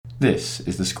This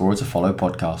is the Score to Follow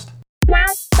podcast.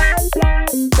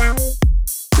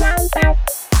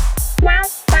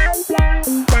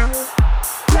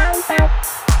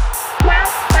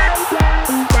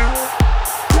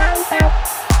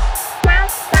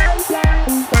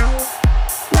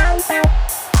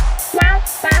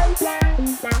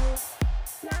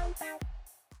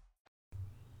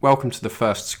 Welcome to the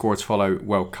first Score to Follow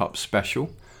World Cup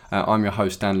special. I'm your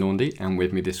host Dan Laundy, and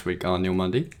with me this week are Neil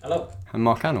Mundy. Hello. And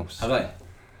Mark Annals. Hello.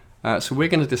 So we're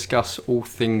going to discuss all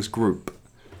things group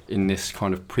in this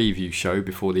kind of preview show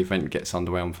before the event gets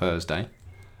underway on Thursday.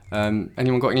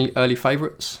 Anyone got any early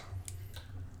favourites?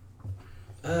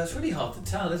 It's really hard to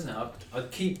tell, isn't it? I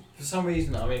keep, for some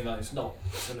reason, it's not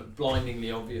sort of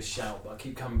blindingly obvious shout, but I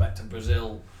keep coming back to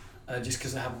Brazil just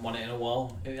because they haven't won it in a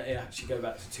while. It actually go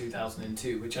back to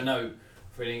 2002, which I know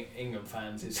for England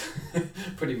fans is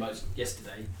pretty much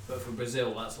yesterday, but for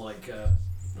Brazil that's like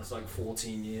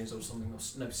 14 years or something, or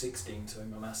no, 16. So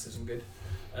my maths isn't good.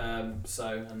 That's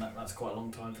quite a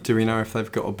long time. Do we know if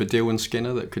they've got a Badil and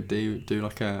Skinner that could do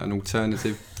like an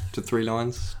alternative to Three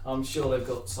Lions? I'm sure they've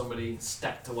got somebody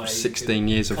stacked away. 16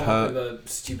 years of hurt. With a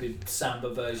stupid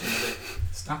samba version of it.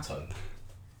 Stato.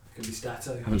 Could be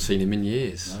Stato. I haven't seen him in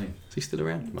years. No. Is he still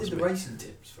around? He did the racing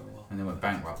tips for a while. And they went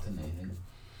bankrupt, didn't he?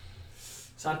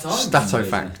 Sad times. Stato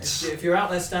facts. If you're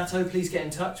out there, Stato, please get in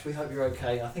touch. We hope you're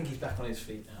okay. I think he's back on his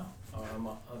feet now. I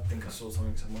think I saw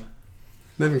something somewhere.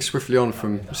 Moving swiftly on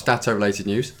from Stato-related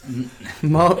news,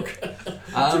 Mark.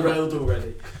 Derailed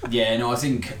already. Yeah, no, I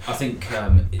think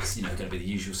it's going to be the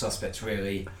usual suspects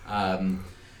really.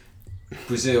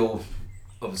 Brazil,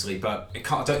 obviously, but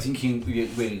I don't think you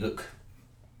can really look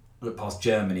past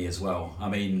Germany as well. I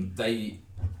mean, they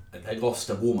lost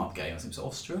a warm-up game. I think it was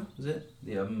Austria, was it?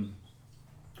 The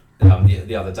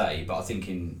other day, but I think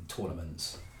in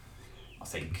tournaments,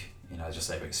 just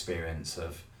their experience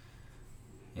they've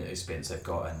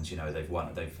got, and they've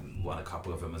won a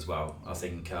couple of them as well. I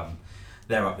think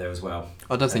they're up there as well.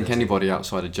 I don't think anybody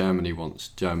outside of Germany wants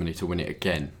Germany to win it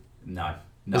again. No.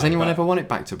 Has anyone ever won it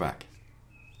back to back?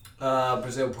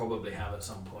 Brazil probably have at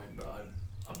some point, but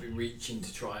I've been reaching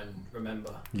to try and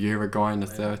remember. Uruguay in the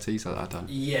 30s, I don't.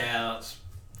 Yeah,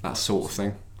 that sort of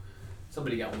thing.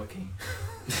 Somebody get on Wiki.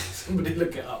 Somebody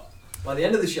look it up. By the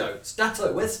end of the show,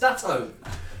 Stato, where's Stato?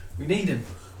 We need him.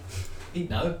 He'd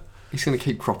know. He's going to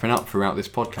keep cropping up throughout this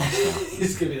podcast now.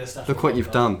 He's going to be the Stato. Look what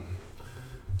you've done.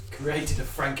 Created a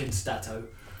Frankenstato.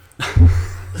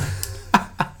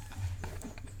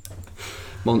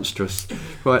 Monstrous.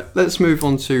 Right, let's move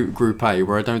on to Group A,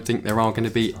 where I don't think there are going to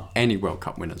be any World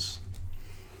Cup winners.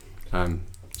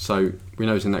 So we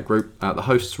know who's in that group. The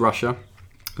hosts, Russia.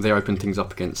 They opened things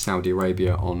up against Saudi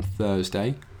Arabia on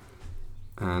Thursday.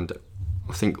 And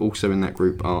I think also in that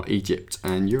group are Egypt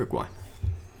and Uruguay.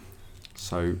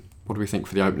 So what do we think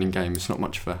for the opening game? It's not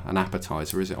much for an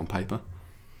appetizer, is it, on paper?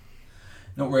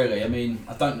 Not really. I mean,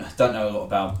 I don't know a lot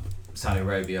about Saudi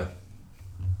Arabia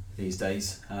these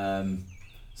days.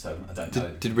 So I don't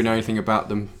know. Did we know anything about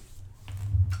them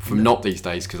from not these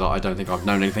days? Because I don't think I've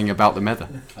known anything about them ever.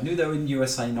 I knew they were in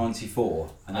USA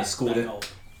 '94 and they scored it.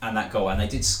 And that goal, and they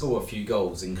did score a few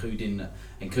goals, including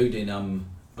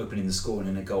opening the scoring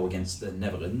in a goal against the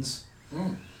Netherlands.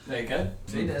 There you go.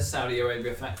 See, there's Saudi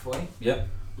Arabia fact for you. Yep.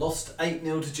 Lost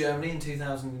 8-0 to Germany in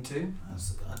 2002.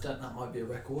 That might be a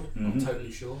record. Mm-hmm. Not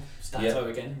totally sure. Stato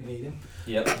again, you need him.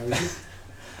 Yep.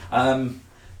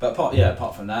 But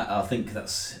apart from that, I think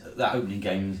that opening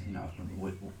game,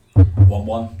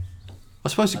 1-1. I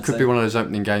suppose it could be one of those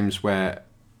opening games where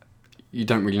you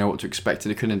don't really know what to expect,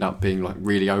 and it could end up being like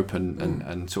really open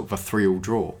and sort of a 3-3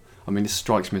 draw. I mean, this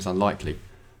strikes me as unlikely.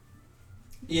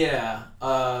 Yeah,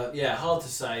 hard to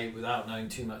say without knowing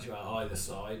too much about either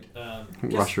side. I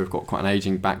think Russia have got quite an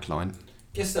ageing backline.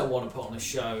 Guess they'll want to put on a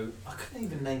show. I couldn't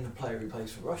even name the player who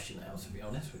plays for Russia now, to be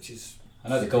honest, which is... I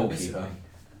know the goalkeeper,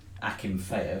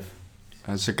 Akinfeev.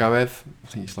 Zagoev, I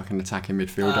think he's like an attacking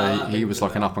midfielder. He was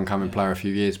like an up-and-coming player a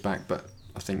few years back, but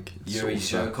I think it's Yuri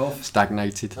Shirkov.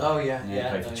 Stagnated. Oh, yeah. He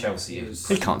played for Chelsea.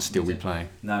 He can't still be playing.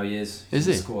 No, he is. Is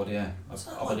he? he? Squad, yeah. I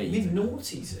believe.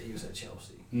 Mid-noughties that he was at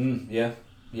Chelsea. Yeah.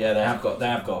 Yeah, they have got.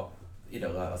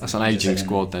 That's an ageing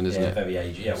squad then, isn't it? Very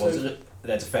ageing. Yeah, well,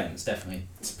 their defence definitely.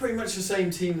 It's pretty much the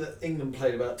same team that England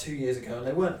played about 2 years ago, and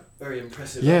they weren't very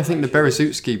impressive. Yeah, I think the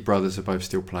Berezutsky brothers are both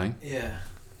still playing. Yeah,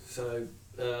 so...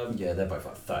 they're both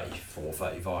like 34,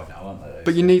 35 now, aren't they?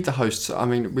 But you need the hosts. I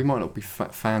mean, we might not be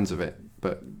fans of it,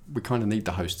 but we kind of need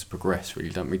the hosts to progress, really,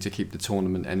 don't we, to keep the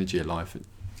tournament energy alive?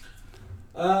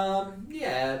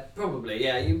 Yeah, probably.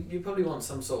 Yeah, you probably want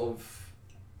some sort of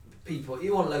people.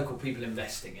 You want local people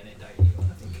investing in it, don't you?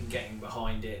 I think in getting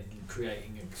behind it and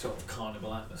creating a sort of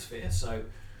carnival atmosphere.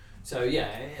 So yeah,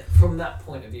 from that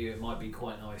point of view, it might be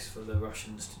quite nice for the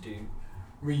Russians to do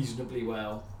reasonably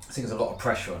well. I think there's a lot of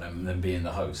pressure on them being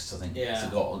the hosts. I think there's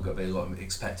got to be a lot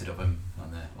expected of them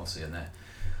obviously in their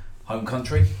home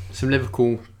country. Some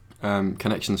Liverpool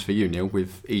connections for you, Neil,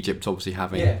 with Egypt obviously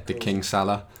having the King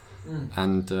Salah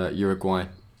and Uruguay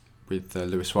with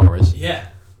Luis Suarez. Yeah.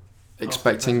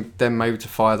 Expecting them maybe to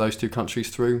fire those two countries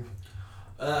through?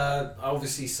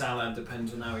 Obviously Salah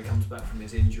depends on how he comes back from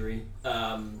his injury.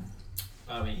 I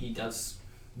mean, he does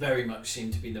very much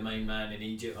seem to be the main man in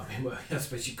Egypt. I mean, well, I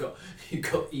suppose you've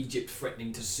got Egypt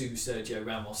threatening to sue Sergio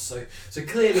Ramos, so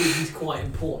clearly he's quite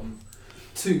important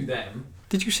to them.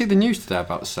 Did you see the news today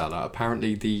about Salah?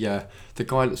 Apparently the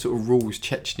guy that sort of rules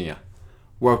Chechnya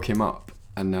woke him up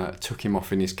and took him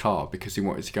off in his car because he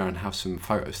wanted to go and have some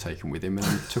photos taken with him, and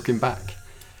then took him back.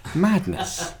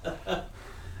 Madness.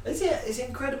 It's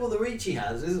incredible the reach he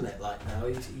has, isn't it? Like now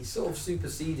he's sort of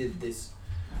superseded this,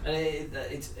 and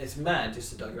it's mad.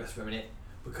 Just to digress for a minute,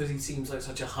 because he seems like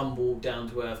such a humble, down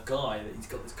to earth guy that he's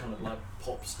got this kind of like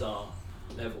pop star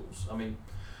levels. I mean,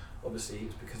 obviously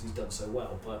it's because he's done so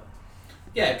well, but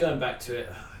yeah, going back to it,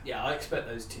 yeah, I expect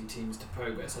those two teams to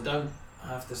progress. I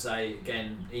have to say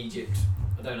again, Egypt,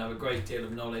 I don't have a great deal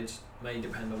of knowledge. May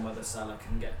depend on whether Salah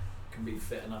can be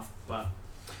fit enough, but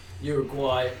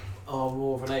Uruguay are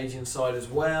more of an Asian side as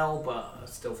well, but I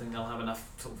still think they'll have enough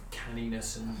sort of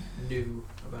canniness and new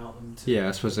about them. Yeah,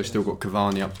 I suppose they've still got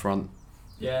Cavani up front.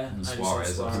 Yeah, and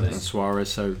Suarez. And Suarez,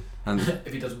 so and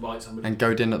if he doesn't bite somebody. And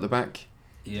Godin at the back.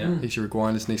 Yeah, he's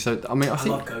Uruguayan, isn't he? So I mean, I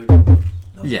think. Love Godin.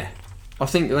 Yeah, I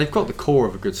think they've got the core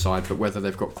of a good side, but whether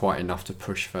they've got quite enough to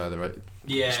push further,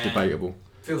 it's debatable.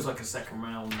 Feels like a second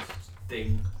round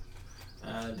thing,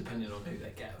 depending on who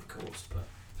they get, of course. But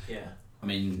yeah, I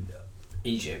mean,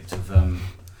 Egypt have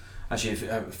actually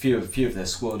a few of their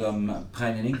squad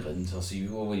playing in England. Obviously,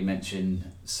 you already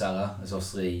mentioned Salah. There's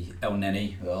obviously El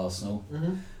Neni at Arsenal.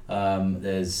 Mm-hmm.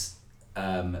 There's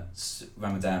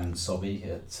Ramadan Sobhi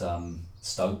at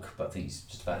Stoke, but I think he's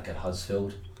just about to go to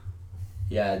Huddersfield.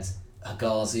 He had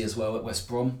Hagazi as well at West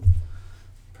Brom.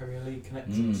 Premier League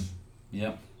connections.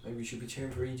 Yeah. Maybe we should be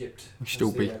cheering for Egypt. We should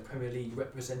all be. Premier League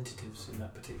representatives in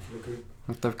that particular group.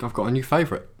 I've got a new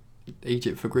favourite.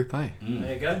 Egypt for Group A.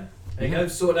 There you go. There you go.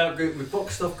 Sorted out group. We've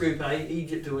boxed off Group A.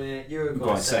 Egypt to win it.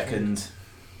 Uruguay second.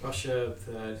 Russia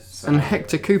third. And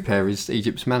Hector Couper is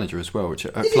Egypt's manager as well, which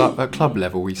at club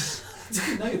level he's. I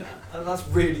didn't know that. And that's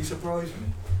really surprised me.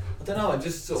 I don't know. I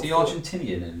just sort of. Is he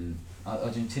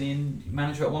Argentinian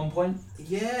manager at one point?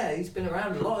 Yeah, he's been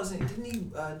around a lot, hasn't he? Didn't he?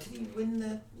 Did he win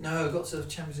the? No, got to the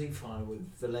Champions League final with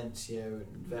Valencia and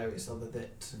various other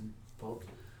bits and bobs.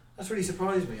 That's really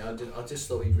surprised me. I just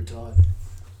thought he'd retired.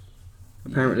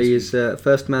 Apparently, his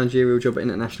first managerial job at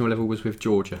international level was with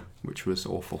Georgia, which was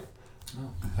awful.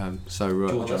 Oh.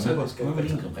 Georgia. Remember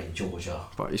England played Georgia.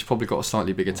 But he's probably got a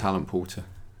slightly bigger talent pool to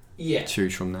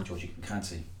choose from now. Georgia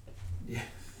Canty. Yeah.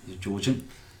 He's Georgian.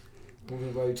 All the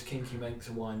roads kinky makes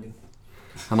a winding.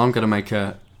 And I'm going to make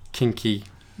a kinky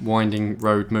winding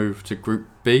road move to Group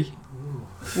B.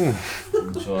 I'm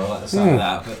not sure I like the sound of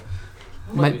that, but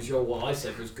I'm not even sure what I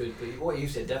said was good, but what you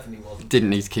said definitely wasn't. Didn't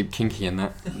need to keep kinky in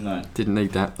that. No. Didn't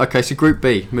need that. Okay, so Group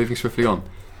B, moving swiftly on,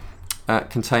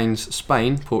 contains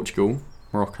Spain, Portugal,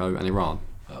 Morocco and Iran.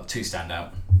 Well, two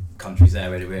standout countries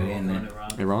there, really, isn't it?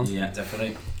 Iran? Yeah,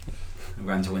 definitely.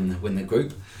 Iran to win the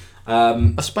group.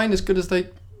 Are Spain as good as they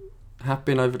have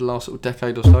been over the last sort of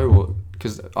decade or so? Or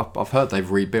because I've heard they've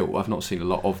rebuilt. I've not seen a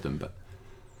lot of them, but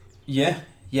yeah.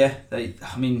 They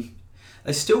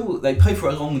play for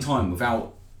a long time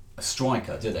without a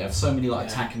striker, do they? Have so many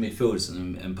attacking midfielders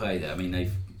and play there. I mean, I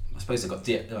suppose they've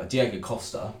got Diego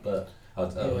Costa, but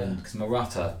because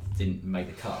Morata didn't make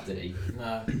the cut, did he?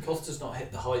 No, Costa's not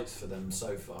hit the heights for them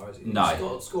so far, has he? No.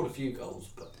 He's scored a few goals,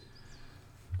 but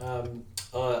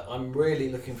I'm really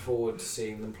looking forward to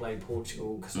seeing them play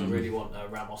Portugal because I really want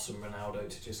Ramos and Ronaldo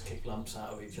to just kick lumps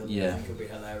out of each other. Yeah. I think it'll be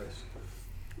hilarious.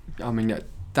 I mean,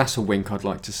 that's a wink I'd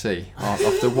like to see.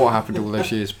 After what happened all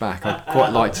those years back, I'd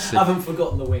quite like to see. I haven't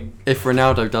forgotten the wink. If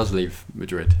Ronaldo does leave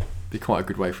Madrid, it'd be quite a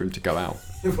good way for him to go out.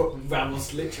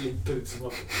 Ramos literally boots him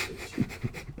off the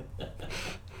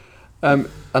pitch.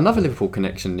 Another Liverpool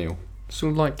connection, Neil.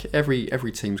 Sort of like every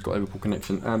team's got a Liverpool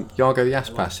connection. Yago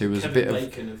Aspas, who was Kevin a bit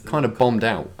of kind of bombed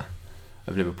out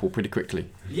of Liverpool pretty quickly.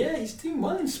 Yeah, he's doing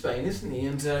well in Spain, isn't he?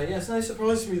 And it's no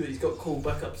surprise to me that he's got called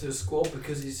back up to the squad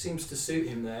because it seems to suit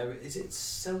him there. Is it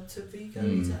Celta Vigo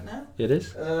he's at now? It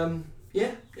is.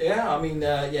 Yeah. I mean,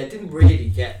 didn't really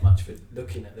get much for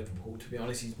looking at Liverpool, to be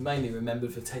honest. He's mainly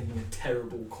remembered for taking a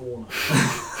terrible corner.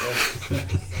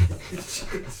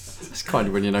 It's kind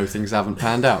of when you know things haven't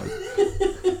panned out.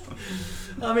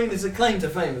 I mean, it's a claim to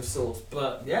fame of sorts,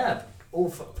 but yeah, all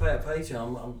fair play to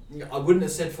him. I wouldn't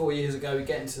have said 4 years ago he'd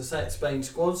get into the Spain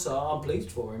squad, so I'm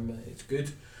pleased for him. It's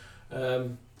good.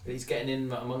 He's getting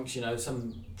in amongst,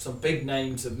 some big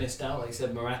names have missed out. Like I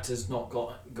said, Morata's not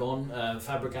gone.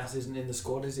 Fabregas isn't in the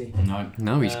squad, is he?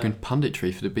 No, he's doing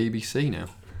punditry for the BBC now.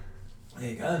 There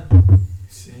you go.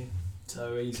 See,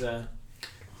 so he's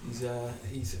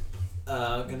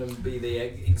going to be the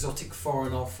exotic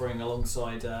foreign offering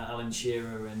alongside Alan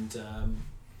Shearer and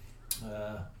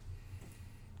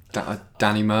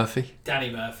Danny Murphy.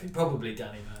 Probably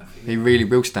Danny Murphy. He really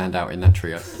will stand out in that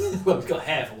trio. Well, he's got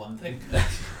hair for one thing.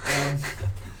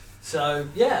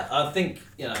 I think,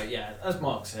 as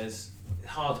Mark says,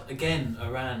 hard, again,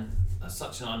 Iran are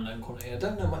such an unknown quantity. I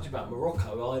don't know much about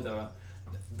Morocco either.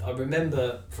 I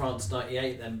remember France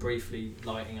 98 then briefly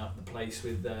lighting up the place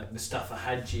with Mustafa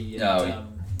Hadji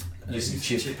and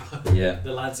the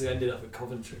lads who ended up at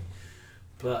Coventry.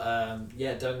 But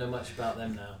don't know much about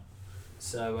them now.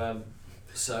 So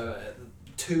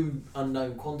two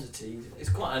unknown quantities. It's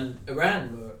quite an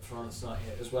Iran were at France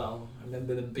 98 as well. I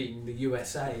remember them beating the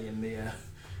USA in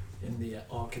the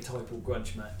archetypal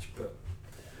grudge match. But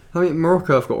I mean,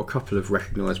 Morocco have got a couple of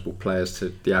recognisable players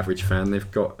to the average fan.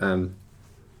 They've got Yunus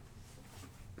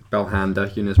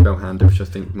Belhanda, which I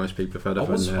think most people have heard of,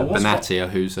 and Benatia,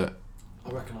 who's at... I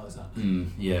recognise that.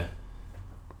 Yeah.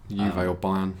 Juve or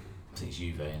Bayern. I think it's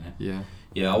Juve, isn't it? Yeah.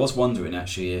 Yeah, I was wondering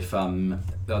actually if, going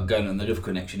on the Liverpool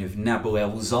connection, if Nabil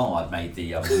El Zard made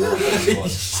the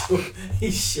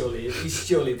he's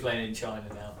surely playing in China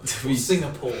now. Or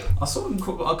Singapore. I saw him,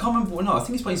 I can't remember, I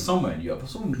think he's playing somewhere in Europe. I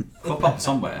saw him crop up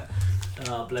somewhere.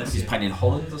 Oh, bless He's you. playing in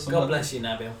Holland or something. God bless you,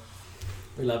 Nabil.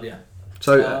 We love you.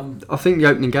 So I think the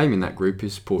opening game in that group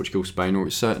is Portugal-Spain, or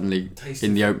it's certainly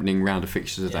in the opening round of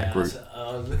fixtures of that group.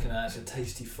 I was looking at it, it's a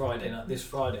tasty Friday night, this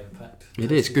Friday in fact.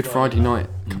 It is, Good Friday night,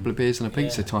 a couple of beers and a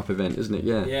pizza type event, isn't it?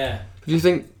 Yeah. Yeah. Do you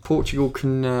think Portugal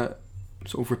can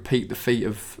sort of repeat the feat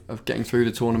of getting through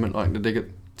the tournament like they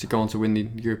did to go on to win the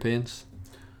Europeans?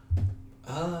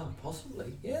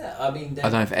 Possibly, yeah. I mean, I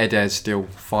don't know if Eder's still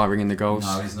firing in the goals.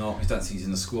 No, he's not. I don't think he's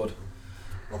in the squad.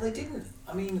 Well, they didn't.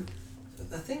 I mean,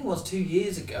 the thing was 2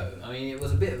 years ago. I mean, it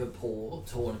was a bit of a poor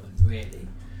tournament, really.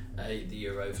 The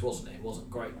Euros, wasn't it? It wasn't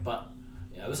great, but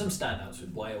there were some standouts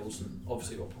with Wales and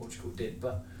obviously what Portugal did,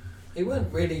 but they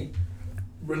weren't really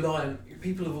reliant.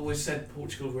 People have always said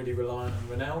Portugal really reliant on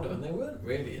Ronaldo, and they weren't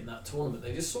really in that tournament.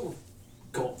 They just sort of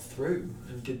got through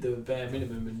and did the bare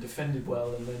minimum and defended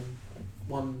well, and then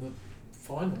won the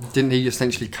final. Didn't he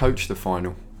essentially coach the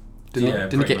final?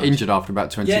 Didn't he get injured after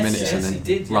about 20 minutes and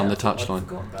then run the touchline?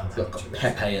 Got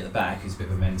Pepe at the back, who's a bit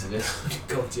of a mentalist.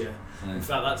 God, yeah. In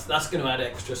fact, that's going to add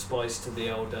extra spice to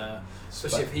the old,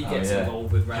 especially if he gets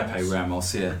involved with Ramos. Pepe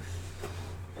Ramos, yeah.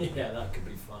 Yeah, that could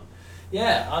be fun.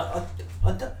 Yeah,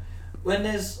 when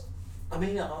there's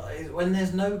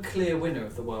no clear winner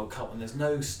of the World Cup and there's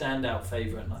no standout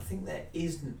favourite, and I think there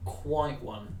isn't quite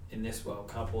one in this World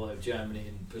Cup, although Germany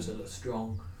and Brazil are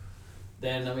strong,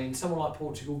 then I mean someone like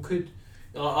Portugal could.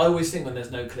 I always think when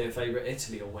there's no clear favourite,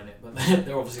 Italy will win it, but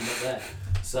they're obviously not there.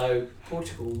 So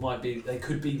Portugal they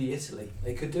could be the Italy.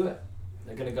 They could do it.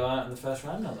 They're going to go out in the first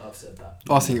round now that I've said that.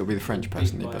 I think it'll be the French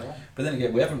personally, but then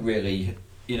again, we haven't really,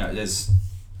 we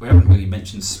haven't really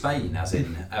mentioned Spain as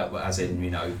in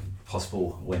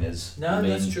possible winners. No,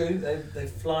 that's true. They're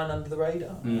flying under the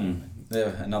radar.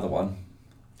 They're another one.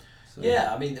 So.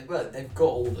 Yeah, I mean, they've got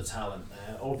all the talent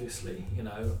there. Obviously,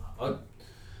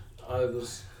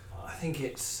 I think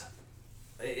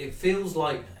it feels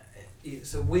like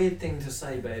it's a weird thing to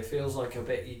say, but it feels like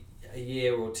a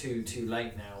year or two too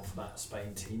late now for that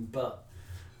Spain team. But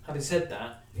having said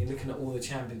that, you're looking at all the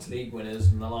Champions League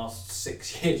winners in the last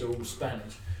 6 years are all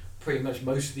Spanish. Pretty much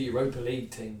most of the Europa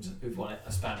League teams who've won it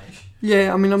are Spanish.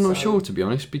 Yeah, I mean, I'm not sure, to be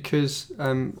honest, because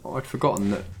I'd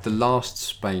forgotten that the last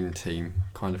Spain team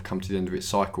kind of come to the end of its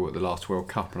cycle at the last World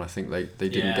Cup, and I think they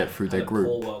didn't get through their group.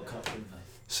 Poor World Cup, didn't they?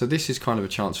 So this is kind of a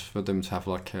chance for them to have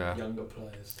like younger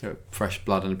players, fresh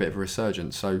blood and a bit of a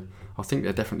resurgence. So I think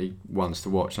they're definitely ones to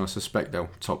watch, and I suspect they'll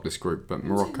top this group. But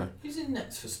Morocco. Who's in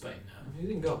nets for Spain now? Who's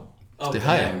in goal? De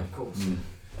Gea, of course.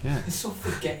 Yeah. I sort of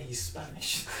forget he's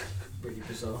Spanish. Really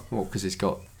bizarre. Well, because he's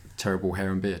got terrible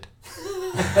hair and beard.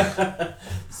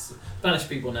 Spanish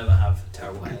people never have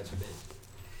terrible hairs and beard.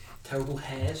 Terrible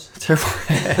hairs? Terrible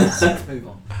hairs. Let's move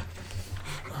on.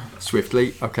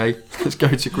 Swiftly, okay. Let's go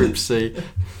to Group C.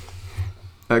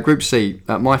 Group C,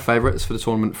 my favourites for the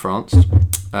tournament, France,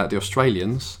 the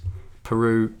Australians,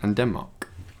 Peru and Denmark.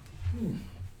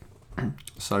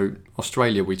 So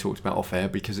Australia we talked about off air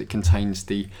because it contains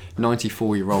the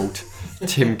 94-year-old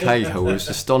Tim Cahill, who's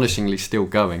astonishingly still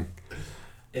going.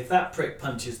 If that prick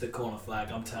punches the corner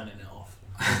flag, I'm turning it off.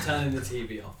 I'm turning the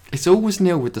TV off. It's always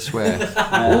nil with the swear.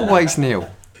 Always nil.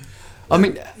 I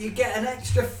mean, you get an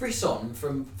extra frisson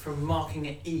from marking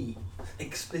it E,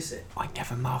 explicit. I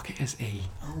never mark it as E.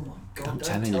 Oh my god! Don't Don't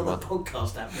tell tell anyone. the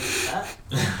podcast that.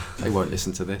 They won't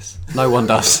listen to this. No one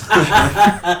does.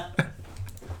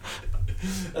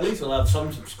 At least we'll have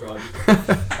some subscribers.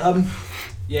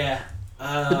 Yeah.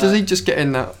 But does he just get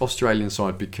in that Australian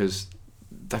side because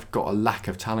they've got a lack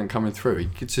of talent coming through? He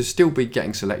could still be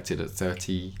getting selected at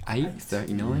 38,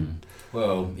 39.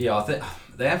 Well, yeah, I think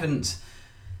they haven't.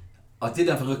 I did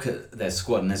have a look at their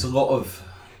squad, and there's a lot of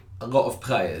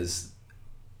players.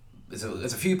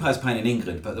 There's a few players playing in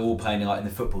England, but they're all playing like in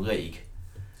the Football League.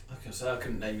 Okay, so I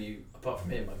couldn't name you apart from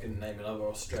him. I couldn't name another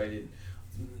Australian.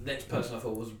 Next person I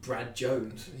thought was Brad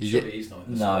Jones. Surely he's not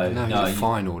in the squad. No, he's a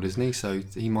final, isn't he? So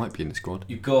he might be in the squad.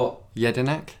 You've got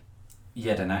Jedinak.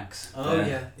 Oh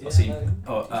yeah. I see.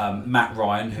 Matt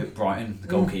Ryan, who at Brighton, the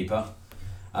goalkeeper.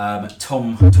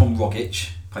 Tom Rogic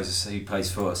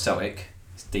plays for Celtic.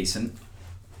 He's decent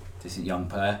young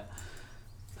player.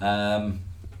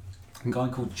 A guy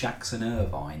called Jackson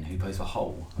Irvine who plays for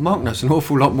Hull. Mark knows an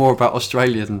awful lot more about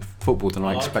Australian football than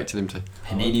I expected him to.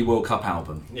 Panini World Cup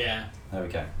album. Yeah. There we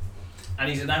go. And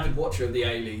he's an avid watcher of the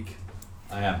A-League.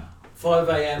 I am. 5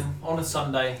 a.m. on a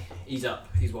Sunday, he's up,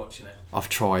 he's watching it. I've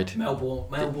tried.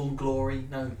 Melbourne Glory,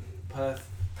 no, Perth.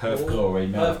 Perth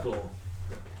Glory, Perth Glory.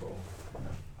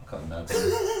 I can't remember.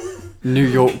 New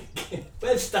York.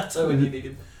 Where's Stato when you need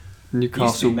him?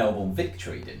 Newcastle. Melbourne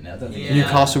Victory, didn't it? I don't think Yeah.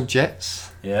 Newcastle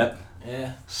Jets. Yeah.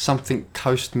 Yeah. Something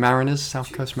Coast Mariners,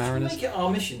 South Coast Mariners. Should we make it our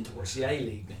mission to watch the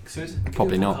A-League next season?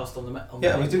 Probably not. We'll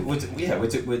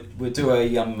do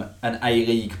an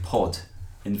A-League pod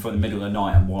for the middle of the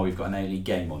night, and while we've got an A-League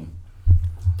game on.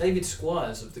 David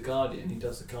Squires of The Guardian, he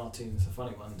does the cartoons, the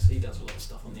funny ones, he does a lot of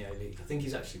stuff on the A-League. I think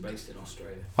he's actually based in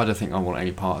Australia. I don't think I want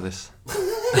any part of this.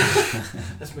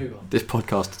 Let's move on. This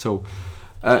podcast at all.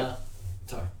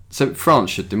 Sorry. So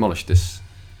France should demolish this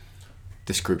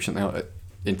group, shouldn't they?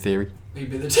 In theory. We'd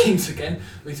be the teams again.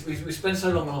 We spent so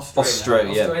long on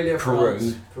Australia. Australia, Peru,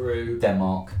 France, Peru,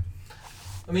 Denmark.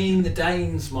 I mean, the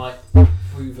Danes might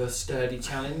prove a sturdy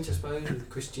challenge, I suppose, with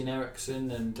Christian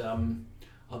Eriksen and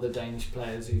other Danish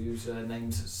players whose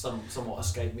names somewhat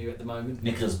escape me at the moment.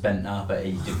 Nicholas Bentner, but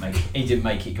he didn't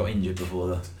make it. Got injured before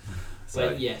that.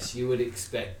 But yes, you would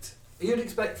expect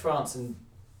France and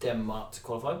Denmark to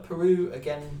qualify. Peru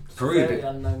again, very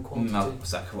unknown quantity. No,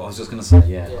 exactly what I was just going to say.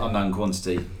 Yeah, unknown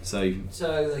quantity. So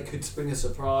they could spring a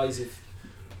surprise if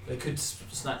they could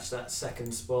snatch that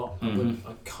second spot. Mm-hmm.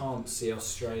 I can't see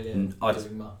Australia doing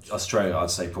much. Australia,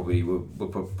 I'd say we'll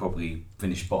probably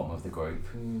finish bottom of the group.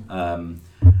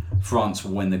 France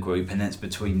will win the group, and then it's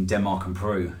between Denmark and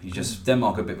Peru.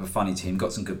 Denmark are a bit of a funny team,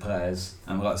 got some good players,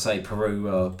 and like I say, Peru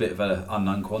are a bit of an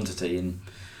unknown quantity, and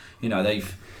they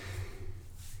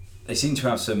seem to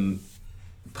have some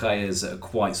players that are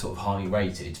quite sort of highly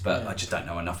rated, but I just don't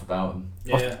know enough about them.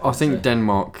 Yeah, I think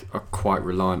Denmark are quite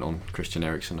reliant on Christian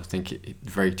Eriksen. I think it's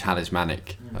very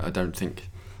talismanic. I don't think...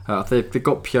 they've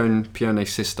got Pione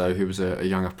Sisto, who was a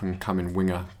young up-and-coming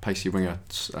pacey winger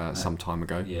some time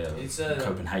ago. Yeah, it's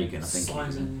Copenhagen, I think.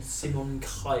 Simon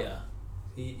Kjær.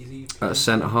 He At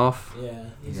centre-half. Yeah,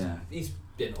 he's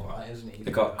been alright, hasn't he?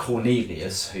 They've got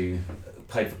Cornelius, who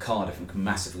played for Cardiff and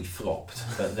massively flopped,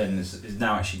 but then is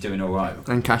now actually doing alright.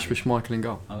 And Kasper Schmeichel in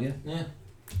goal. Oh yeah. Yeah.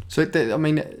 So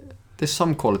there's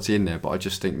some quality in there, but I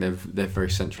just think they're very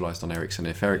centralised on Eriksen.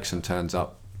 If Eriksen turns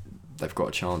up, they've got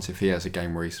a chance. If he has a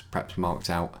game where he's perhaps marked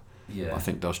out, I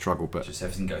think they'll struggle. But just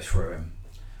everything goes through him.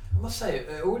 I must say,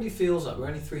 it already feels like we're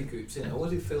only 3 groups in. It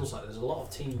already feels like there's a lot of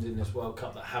teams in this World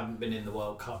Cup that haven't been in the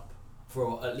World Cup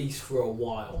for at least for a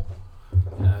while.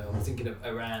 I'm thinking of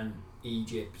Iran,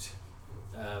 Egypt,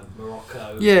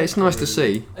 Morocco. Yeah, it's nice to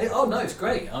see. Oh no, it's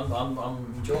great. I'm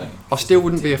enjoying it. I still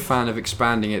wouldn't be a fan of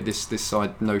expanding it. This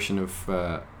side notion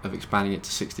of expanding it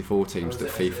to 64 teams that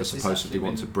FIFA supposedly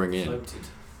want to bring in. Floated?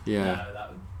 Yeah. No,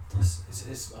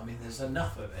 I mean, there's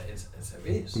enough of it as there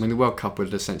is. I mean, the World Cup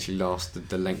would essentially last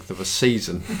the length of a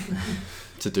season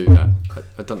to do that.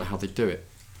 I don't know how they do it.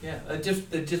 Yeah, they've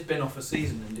just been off a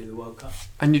season and do the World Cup.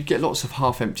 And you'd get lots of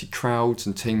half-empty crowds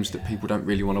and teams that people don't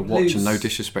really want to watch, and no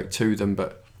disrespect to them,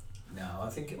 but... No, I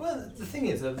think... Well, the thing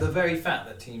is, the very fact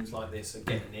that teams like this are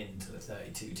getting into the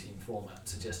 32-team format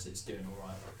suggests it's doing all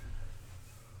right.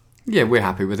 Yeah, we're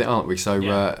happy with it, aren't we? So,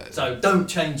 So don't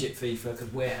change it, FIFA,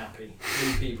 because we're happy.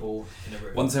 3 people in a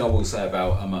room. One thing I will say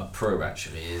about Pro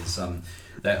actually is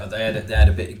they had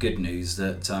a bit of good news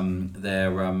that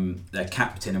their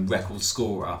captain and record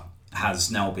scorer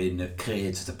has now been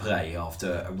cleared to play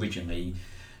after originally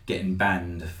getting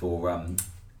banned for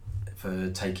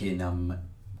taking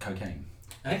cocaine.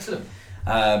 Excellent.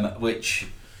 Which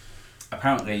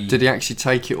apparently... Did he actually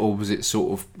take it, or was it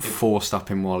sort of forced up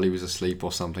him while he was asleep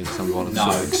or something? Someone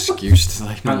No. sort of excuse to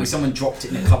say Apparently someone dropped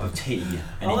it in a cup of tea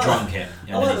and he drank it.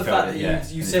 I like the fact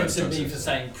that you censored me for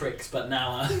saying pricks, but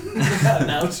now I'm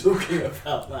now talking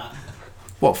about that.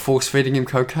 What, force feeding him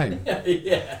cocaine?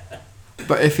 Yeah.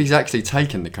 But if he's actually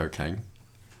taken the cocaine,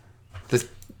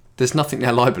 there's nothing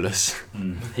there libelous.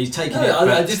 He's taken No, it.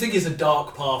 I just think it's a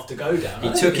dark path to go down.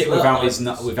 He took it without his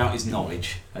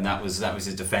knowledge, and that was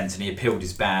his defence. And he appealed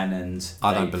his ban, and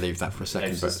I don't believe that for a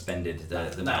second, they've but suspended the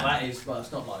ban. That is, well,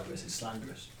 it's not libelous, it's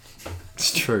slanderous.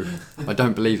 it's true. I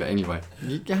don't believe it anyway.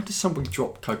 How does somebody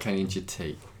drop cocaine into your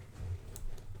tea?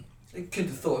 They could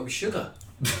have thought it was sugar.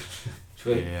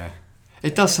 True. Yeah.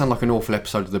 It does sound like an awful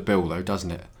episode of The Bill, though,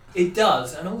 doesn't it? It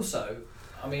does, and also,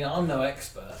 I mean, I'm no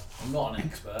expert. I'm not an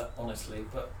expert, honestly,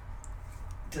 but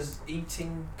does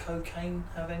eating cocaine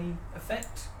have any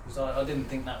effect? Because I didn't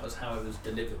think that was how it was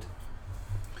delivered.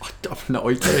 I have no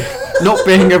idea. Not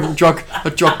being a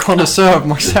drug connoisseur of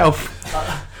myself.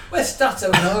 Where's Stato?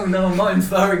 No, I'm not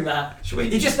inferring that.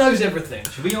 He just knows everything.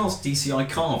 Should we ask DCI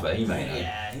Carver? He may know.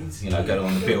 Yeah, he's go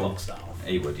on the bill. boxed that off.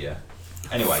 He would, yeah.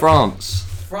 Anyway, France.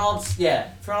 France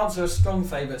are strong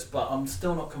favourites, but I'm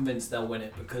still not convinced they'll win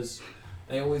it because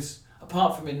they always,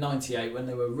 apart from in '98 when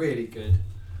they were really good,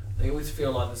 they always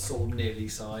feel like the sort of nearly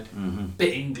side.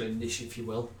 Bit Englandish, if you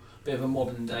will. Bit of a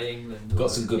modern day England.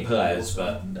 Got some good players,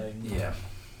 but yeah.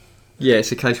 Yeah,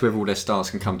 it's a case where all their stars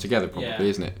can come together, probably,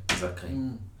 isn't it? Exactly.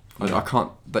 I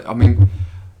can't. But I mean,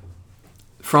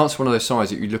 France are one of those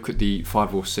sides that you look at the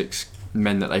 5 or 6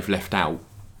 men that they've left out,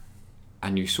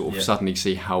 and you sort of suddenly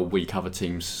see how weak other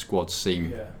teams' squads seem.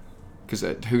 Yeah. Because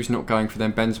who's not going for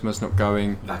them? Benzema's not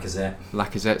going.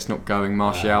 Lacazette's not going.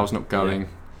 Martial's not going.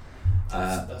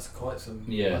 That's quite some.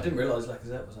 Yeah. I didn't realise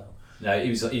Lacazette was out. No,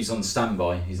 he's on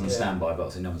standby. He's on standby, but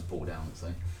obviously no one's pulled out.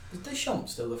 So. Is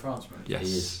Deschamps still the Frenchman? Yes.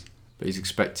 He is. But he's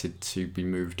expected to be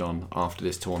moved on after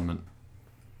this tournament.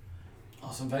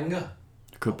 Arsene Wenger.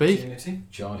 Could be. Opportunity.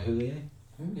 John Houllier?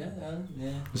 Yeah.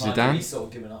 Zidane? He's sort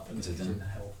of given up and he's in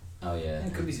hell. Oh, yeah.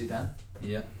 It could be Zidane.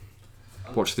 Yeah.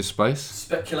 Watch this space.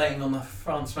 Speculating on the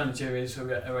France manager is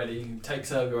already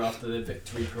takes over after the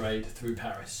victory parade through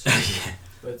Paris. Yeah.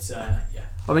 But, yeah.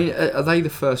 I mean, are they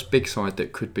the first big side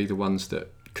that could be the ones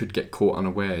that could get caught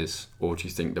unawares? Or do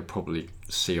you think they'll probably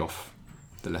see off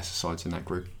the lesser sides in that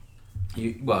group?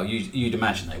 You'd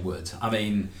imagine they would. I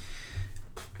mean,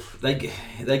 they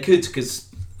could, because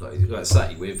like I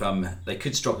say, with they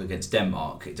could struggle against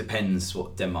Denmark. It depends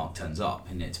what Denmark turns up,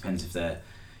 and it depends if they're,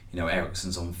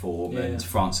 Eriksen's on form and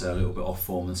France are a little bit off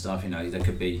form and stuff. There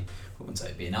could be, I wouldn't say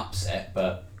it'd be an upset,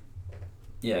 but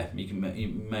yeah, you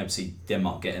may see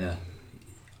Denmark getting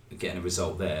a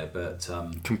result there. But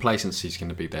complacency is going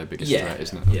to be their biggest threat,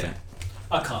 isn't it? Yeah.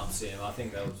 I can't see him. I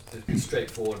think they'll just be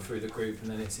straightforward through the group, and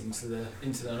then it's into the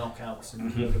knockouts, and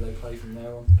whoever they play from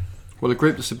there on. Well, the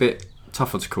group that's a bit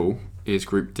tougher to call is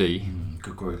Group D.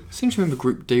 Good group. I seem to remember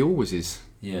Group D always is.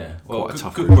 Yeah, quite a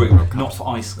tough good group. group. Not for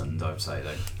Iceland, I'd say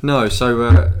though. No,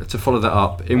 so to follow that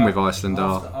up, with Iceland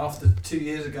after 2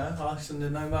 years ago, Iceland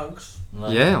and no mugs. No.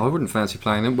 Yeah, I wouldn't fancy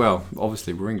playing them. Well,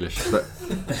 obviously we're English, but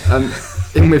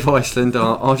in with Iceland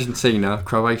are Argentina,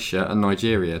 Croatia, and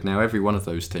Nigeria. Now, every one of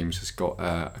those teams has got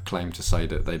a claim to say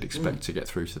that they'd expect to get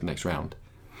through to the next round.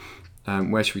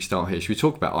 Where should we start here? Should we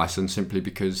talk about Iceland simply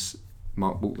because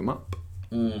Mark brought them up?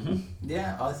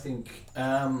 Yeah, I think.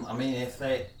 I mean, if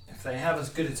they have as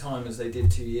good a time as they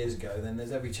did 2 years ago, then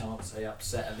there's every chance they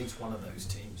upset at least one of those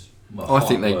teams. Well, I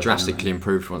think they drastically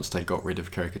improved once they got rid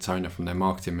of Kerikatona from their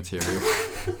marketing material.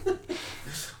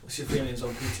 What's your feelings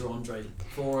on Peter Andre?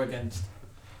 For or against?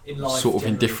 In life, sort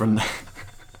of generally?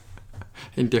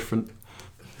 Indifferent.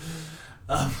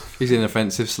 He's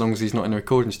inoffensive as long as he's not in a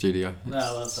recording studio.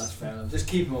 No, that's fair enough. Just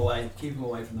keep him away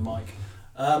from the mic.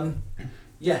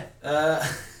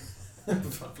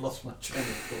 I've lost my train of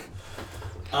thought.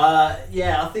 I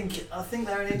think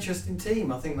they're an interesting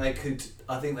team. I think they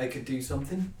could do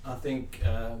something. I think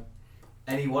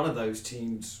any one of those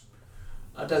teams.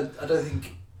 I don't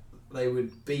think they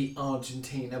would beat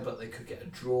Argentina, but they could get a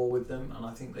draw with them, and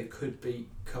I think they could beat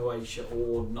Croatia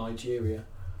or Nigeria.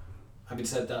 Having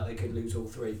said that, they could lose all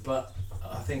three, but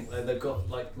I think they've got,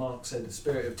 like Mark said, the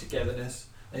spirit of togetherness.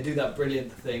 They do that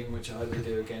brilliant thing, which I hope they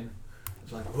do again.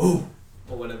 was like, "Ooh,"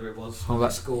 or whatever it was. Oh, They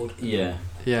that- scored. Yeah.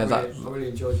 Yeah, I really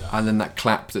enjoyed that. and then that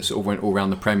clap that sort of went all around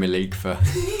the Premier League for.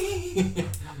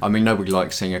 I mean, nobody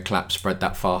likes seeing a clap spread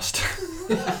that fast.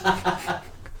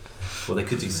 Well, they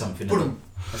could do something.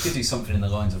 They could do something in the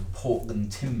lines of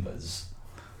Portland Timbers.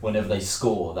 Whenever they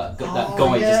score, that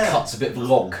guy just cuts a bit of a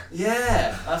log.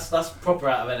 Yeah, that's proper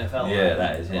out of NFL. Yeah,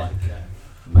 that is. Yeah. Like,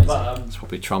 Amazing. but It's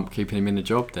probably Trump keeping him in the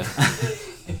job there.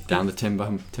 Down the timber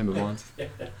lines.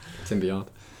 Timber yard.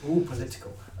 all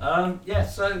political. I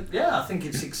think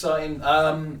it's exciting.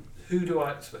 Who do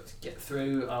I expect to get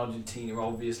through? Argentina,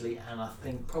 obviously, and I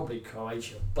think probably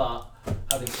Croatia. But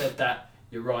having said that,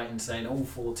 you're right in saying all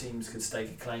 4 teams could stake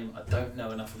a claim. I don't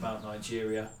know enough about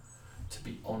Nigeria, to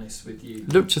be honest with you.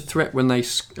 Looked a threat when they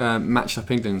matched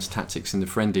up England's tactics in the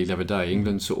friendly the other day.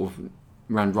 England sort of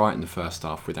ran right in the first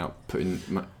half without putting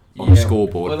on the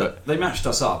scoreboard. Well, but they matched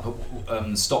us up,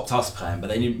 stopped us playing, but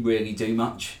they didn't really do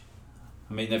much.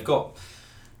 I mean, they've got.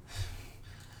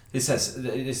 This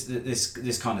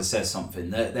kind of says something.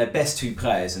 Their best 2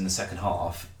 players in the second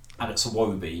half, Alex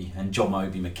Iwobi and John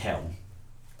Obi Mikel.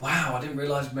 Wow, I didn't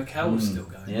realise Mikel was still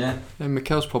going. Yeah. And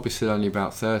Mikel's probably still only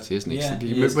about 30, isn't he? Yeah,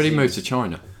 But he moved to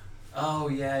China. Oh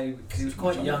yeah, because he was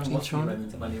quite young, in wasn't he, China?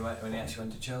 when he actually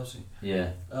went to Chelsea.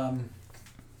 Yeah.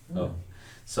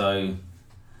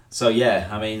 So yeah,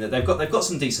 I mean they've got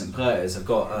some decent players. They've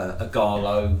got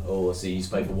Agallo, or he's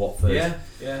played for Watford.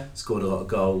 Yeah. Scored a lot of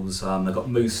goals. They've got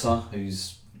Musa,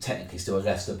 who's technically still a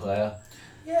Leicester player.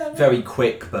 Yeah. Very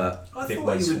quick, but I a bit thought he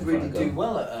wasteful would for a really goal. do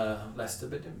well at Leicester,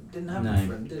 but didn't happen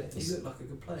for him, did it? He looked like a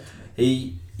good player to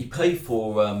me. He played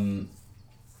for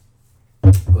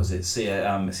what was it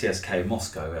CSK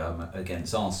Moscow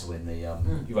against Arsenal in the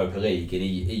Europa League, and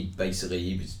he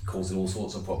was causing all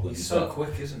sorts of problems. He's so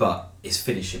quick, isn't he? But his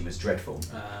finishing was dreadful.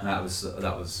 That was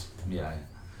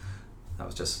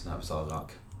our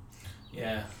luck.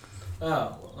 Yeah.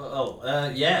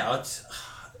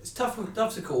 It's tough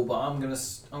to call, but I'm gonna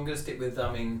stick with.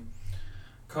 I mean,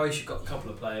 Croatia got a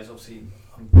couple of players. Obviously,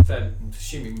 I'm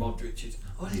assuming Modric is.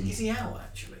 Oh, is he out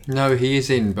actually? No, he is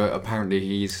in, but apparently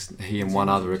he and one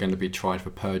other are going to be tried for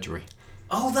perjury.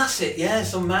 Oh, that's it. Yeah,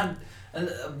 some man. And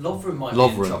Lovren might be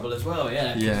in trouble as well.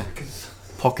 Yeah. Yeah.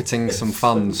 Pocketing some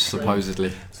funds,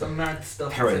 supposedly. Some mad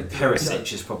stuff.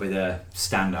 Perisic is probably their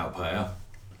standout player.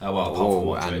 Apart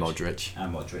from Modric.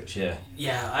 And Modric, yeah.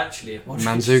 Yeah, actually, if Modric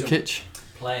Mandzukic.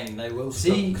 playing, they will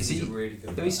stop because he's a really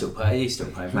good player. He's still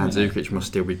playing. Mandzukic must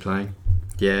still be playing.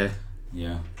 Yeah.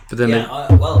 Yeah. But then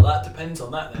that depends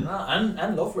on that then,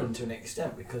 and Lovren to an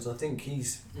extent, because I think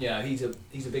he's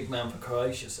a big man for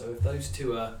Croatia. So if those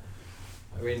two are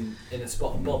in a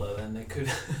spot and bother, then they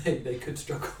could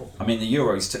struggle. I mean, the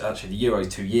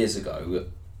Euros 2 years ago,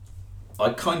 I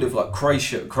kind of like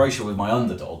Croatia was my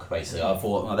underdog basically. I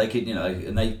thought they could,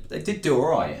 and they did do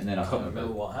all right, and then I can't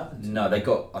remember what happened. No, I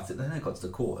think they got to the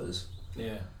quarters.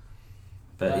 Yeah.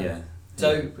 But yeah.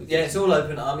 So it's all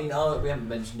open. I mean, we haven't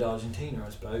mentioned Argentina, I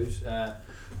suppose.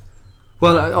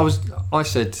 Well, I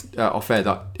said off air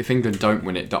that if England don't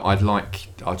win it, that I'd like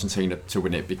Argentina to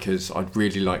win it, because I'd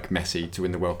really like Messi to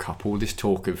win the World Cup. All this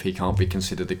talk of he can't be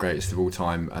considered the greatest of all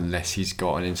time unless he's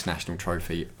got an international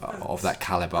trophy of that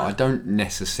calibre, I don't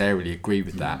necessarily agree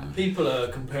with that. People are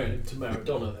comparing him to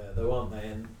Maradona there, though, aren't they?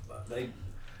 And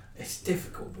it's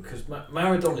difficult because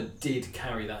Maradona did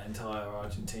carry that entire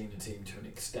Argentina team to an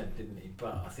extent, didn't he?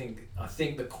 But I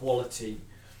think the quality.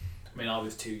 I mean, I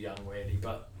was too young really,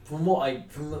 but from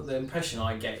the impression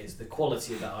I get is the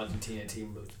quality of that Argentina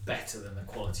team was better than the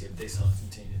quality of this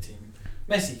Argentina team.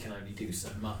 Messi can only do so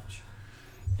much.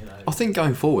 I think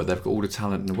going forward they've got all the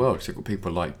talent in the world. So they've got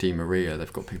people like Di Maria,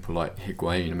 they've got people like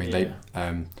Higuain. I mean,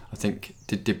 I think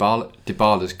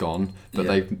Dybala's gone, but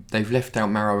they've left out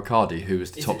Mauro Icardi, who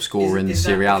was the top scorer in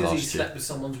Serie A last year. He slept with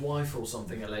someone's wife or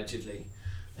something allegedly.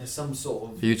 There's some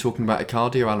sort of. Are you talking about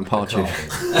Icardi or Alan Pardew?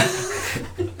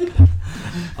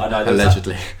 I know.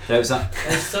 Allegedly. There was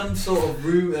some sort of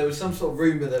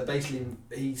rumor that basically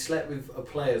he slept with a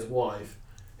player's wife,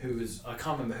 who was, I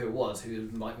can't remember who it was, who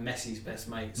was like Messi's best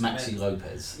mate. So Maxi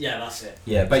Lopez. Yeah, that's it.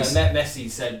 Yeah, basically. So Messi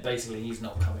said basically he's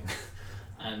not coming.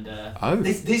 And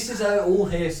this is all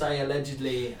hearsay,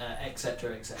 allegedly,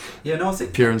 etc., etc. Yeah, no, I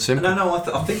think pure and simple. No,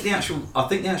 I think the actual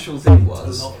thing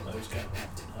was a lot of those going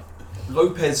around tonight.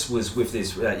 Lopez was with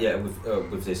this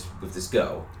with this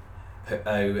girl,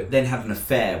 who then had an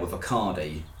affair with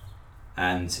Icardi,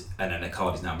 and then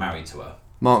Icardi's now married to her.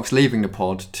 Mark's leaving the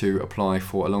pod to apply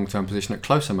for a long-term position at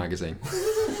Closer magazine.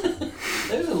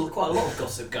 There was quite a lot of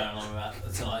gossip going on about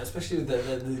tonight, especially with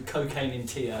the cocaine in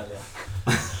tea earlier.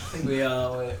 I think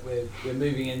we're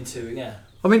moving into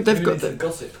I mean, they've got the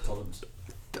gossip columns.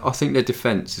 I think their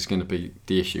defence is going to be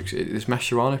the issue. Is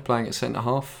Mascherano playing at centre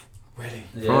half Really?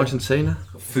 for Argentina?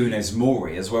 Funes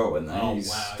Mori as well, isn't there? Oh, He's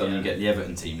wow, don't yeah. even get the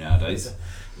Everton team nowadays.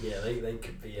 Yeah, they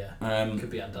could be could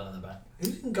be undone at the back.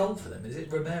 Who's in goal for them? Is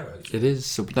it Romero? It is.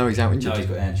 So, no, he's out injured. No, he's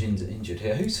got injured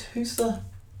here. Who's the?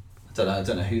 I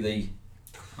don't know who the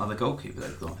other goalkeeper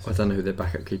they've got. I don't know who their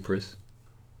backup keeper is.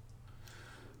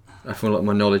 I feel like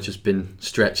my knowledge has been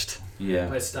stretched. Yeah.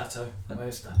 Where's Stato?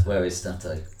 Where is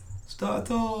Stato?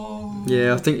 Stato.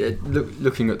 Yeah, I think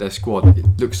looking at their squad, it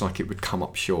looks like it would come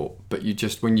up short. But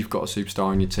when you've got a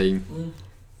superstar in your team,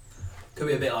 could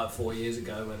be a bit like 4 years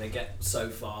ago where they get so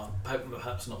far,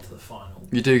 perhaps not to the final.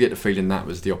 you do get the feeling that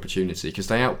was the opportunity because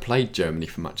they outplayed Germany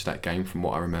for much of that game, from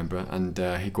what I remember. And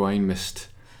Higuain missed.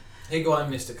 Higuain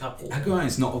missed a couple.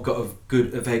 Higuain's not got a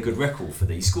very good record for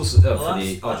these. He scores for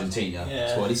the Argentina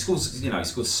squad. He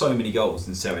scores so many goals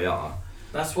in Serie A.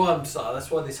 That's why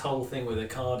this whole thing with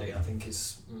Icardi, I think,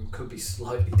 could be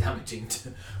slightly damaging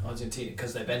to Argentina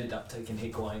because they've ended up taking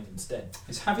Higuain instead.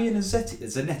 Is Javier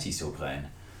Zanetti still playing?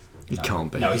 He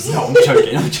can't be. No, he's not.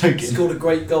 I'm joking. He scored a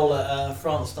great goal at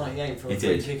France '98 from a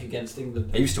free did. kick against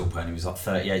England. He was still playing. He was like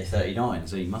 38, 39,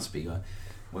 so he must be like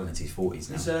well into his 40s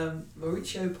now. Is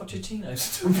Mauricio Pochettino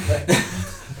still playing?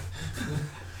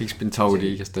 He's been told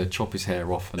he has to chop his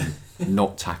hair off and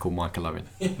not tackle Michael Owen.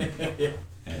 Yeah,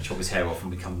 chop his hair off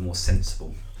and become more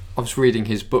sensible. I was reading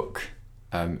his book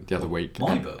the other week.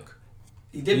 My book?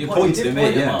 He did You point pointed at me,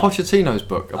 him yeah. out. Pochettino's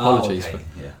book. Apologies Oh, okay.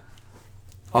 for Yeah.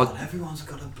 God, everyone's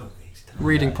got a book these days.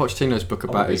 reading Pochettino's book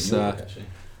about I'll his read your book, actually.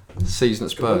 season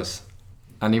at Spurs,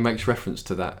 and he makes reference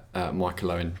to that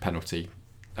Michael Owen penalty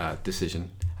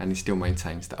decision, and he still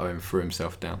maintains that Owen threw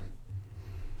himself down.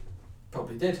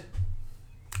 Probably did.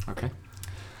 Okay.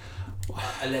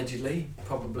 Allegedly,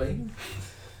 probably.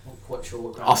 Not quite sure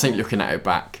what. I think looking at it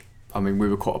back, I mean, we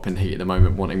were caught up in the heat at the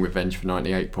moment, wanting revenge for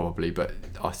 '98 probably, but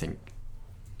I think,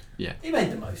 yeah. He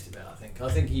made the most of it, I think. I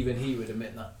think even he would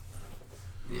admit that.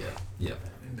 Yeah.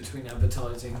 In between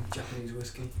advertising Japanese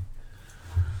whiskey.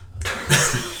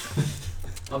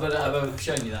 I've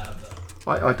shown you that advert.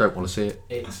 I don't want to see it.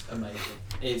 It's amazing.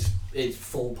 It's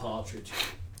full partridge.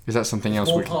 Is that something else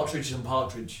More we can partridge than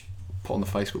partridge. put on the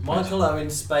Facebook page? Michael Owen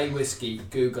Spey Whiskey.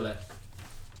 Google it.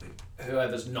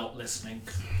 Whoever's not listening.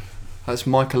 That's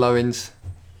Michael Owen's.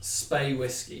 Spey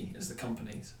Whiskey is the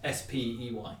company's.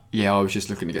 SPEY. Yeah, I was just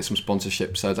looking to get some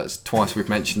sponsorship, so that's twice we've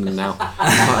mentioned them now.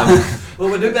 Well,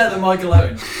 we're doing better than Michael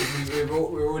Owen. We've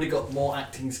already got more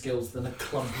acting skills than a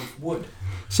clump of wood.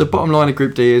 So bottom line of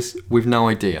Group D is we've no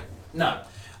idea. No.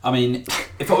 I mean,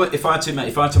 if I had to make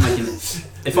the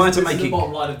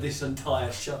bottom line of this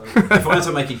entire show. if I had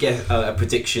to make a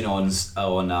prediction on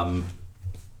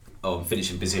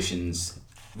finishing positions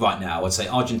right now, I'd say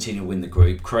Argentina win the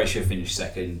group, Croatia finish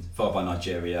second, followed by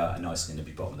Nigeria, and Iceland to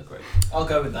be bottom of the group. I'll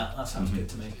go with that. That sounds good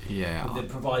to me. Yeah. With the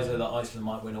proviso that Iceland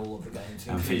might win all of the games,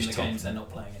 And including finish the top. games they're not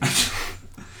playing in.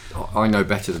 I know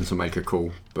better than to make a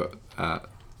call, but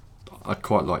I'd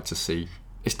quite like to see.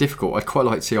 It's difficult. I'd quite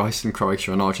like to see Iceland,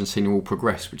 Croatia, and Argentina all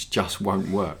progress, which just won't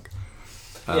work.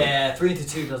 Yeah,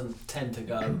 3-2 doesn't tend to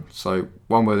go. So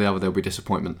one way or the other, there'll be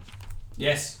disappointment.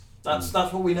 Yes, that's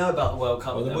what we know about the World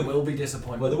Cup. Well, there will be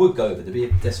disappointment. Well, there would go, but there'd be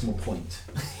a decimal point.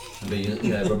 There'd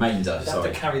be a remainder. You'd have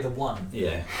to carry the one.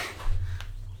 Yeah.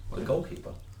 Well, the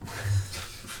goalkeeper.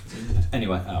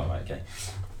 Anyway, right, okay.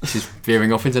 This is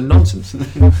veering off into nonsense.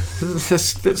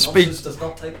 Let's Nonsense does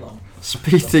not take long.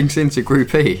 speed things into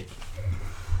Group E.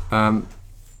 One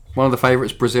of the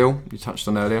favourites, Brazil, you touched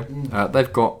on earlier.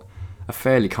 They've got a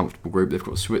fairly comfortable group. They've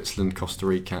got Switzerland, Costa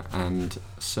Rica, and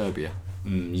Serbia.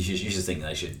 You should think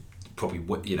they should probably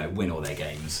win all their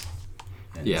games.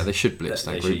 And Yeah, they should blitz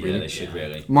that group. Really. They should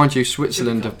really. Mind you,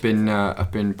 Switzerland have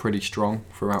been pretty strong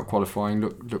throughout qualifying.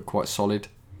 Look quite solid.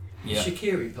 Yeah.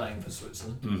 Shaqiri playing for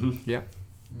Switzerland. Mm-hmm. Yeah.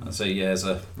 So yeah,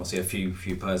 I'll see a few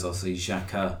players. I'll see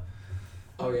Xhaka.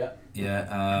 Oh yeah.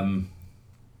 Yeah.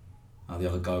 The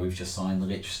other guy we've just signed,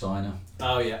 Lichtsteiner.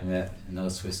 Oh yeah. Yeah, another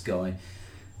Swiss guy.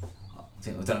 I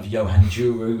don't know if Johan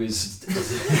Juru is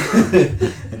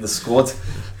in the squad.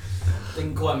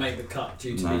 Didn't quite make the cut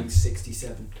due to No. being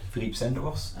 67. Philippe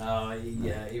Senderos.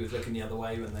 He was looking the other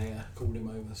way when they called him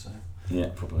over. So Yeah,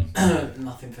 probably.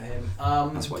 nothing for him.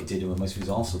 That's what he did in most of his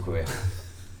Arsenal career.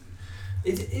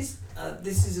 This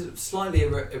is a slightly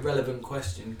irrelevant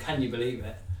question. Can you believe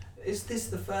it? Is this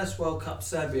the first World Cup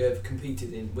Serbia have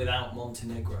competed in without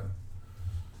Montenegro?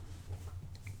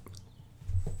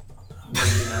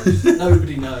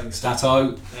 Nobody knows.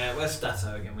 Stato. Yeah, where's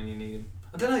Stato again when you need him?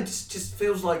 I don't know. It just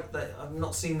feels like that. I've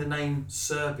not seen the name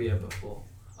Serbia before.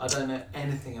 I don't know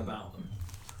anything about them.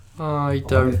 I I wonder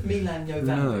don't. if Milan Jovanovic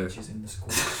know. is in the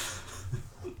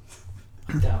squad.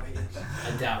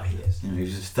 I doubt he is. He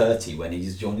was just 30 when he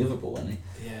joined Liverpool, wasn't he?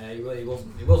 Yeah,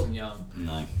 he wasn't young.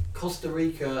 No. Costa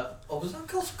Rica,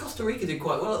 Costa Rica did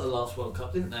quite well at the last World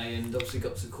Cup, didn't they? And obviously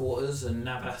got to the quarters, and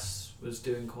Navas was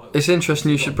doing quite well. It's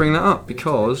interesting you should bring that up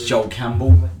because Joel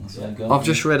Campbell. I've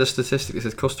just read a statistic that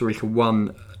says Costa Rica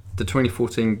won the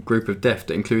 2014 group of death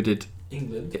that included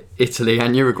England, Italy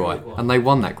and Uruguay, and they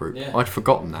won that group. Yeah. I'd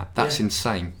forgotten that. That's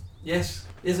insane. Yes,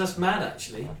 that's mad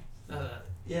actually.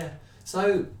 Yeah.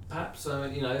 So perhaps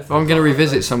if I'm going to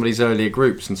revisit some of these earlier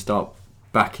groups and start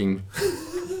backing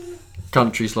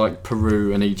countries like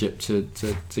Peru and Egypt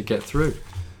to get through.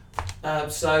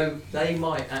 So they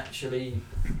might actually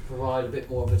provide a bit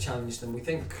more of a challenge than we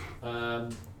think.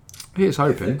 Here's If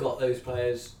hoping. they've got those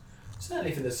players,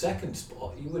 certainly for the second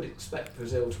spot, you would expect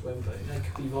Brazil to win, but they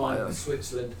could be vying with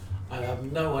Switzerland. I have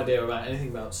no idea about anything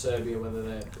about Serbia, whether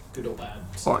they're good or bad.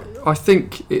 So. I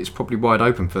think it's probably wide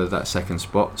open for that second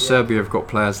spot. Yeah. Serbia have got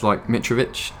players like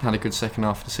Mitrovic, had a good second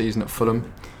half of the season at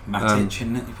Fulham. Matic,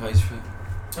 isn't it? He plays for.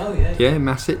 Oh yeah. Yeah,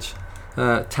 Masic,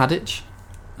 Tadic.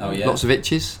 Oh yeah. Lots of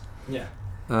itches. Yeah.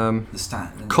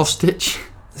 Kostic.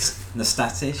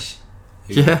 Nastasic.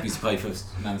 Who Yeah. used to play for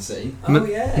Man City. Oh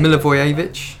yeah.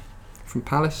 Milivojevic from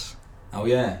Palace. Oh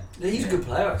yeah. He's a good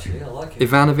player actually. I like him.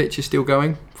 Ivanovic is still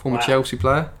going, former Wow. Chelsea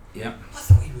player. Yeah. I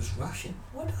thought he was Russian.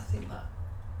 Why did I think that?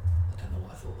 I don't know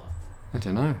why I thought that. I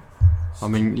don't know. I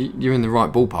mean, you're in the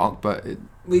right ballpark, but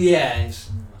Well, yeah. I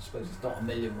suppose it's not a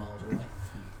million miles away.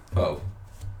 Well,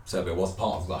 Serbia was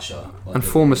part of Russia. and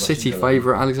former City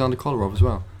favourite Alexander Kolarov as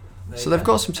well. There So you they've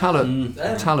go. got some talent.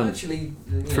 Talent actually,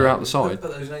 throughout the side.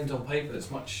 Put those names on paper.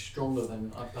 It's much stronger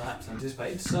than I perhaps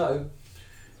anticipated. So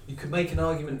you could make an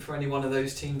argument for any one of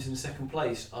those teams in second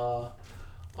place.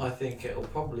 I think it'll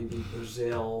probably be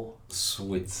Brazil.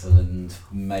 Switzerland,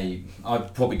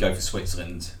 I'd probably go for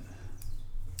Switzerland.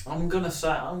 I'm gonna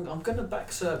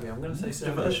back Serbia. I'm gonna say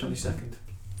Serbia Diversion. 22nd.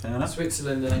 Fair enough.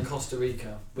 Switzerland and then Costa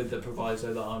Rica, with the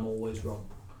proviso that I'm always wrong.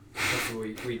 Costa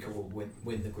Rica will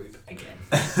win the group again.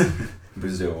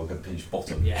 Brazil will get pinched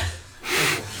bottom. Yeah.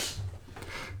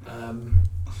 I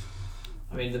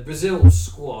mean, the Brazil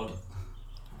squad.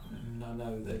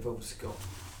 No, they've obviously got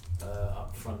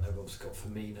up front. They've obviously got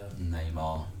Firmino,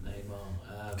 Neymar,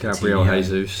 Gabriel Coutinho.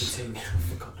 Jesus. Coutinho. I've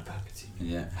forgotten about Coutinho.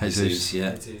 Yeah, Jesus.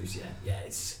 yeah. Yeah.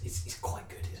 It's quite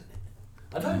good, isn't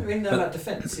it? I don't really know about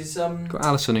defence. Is Got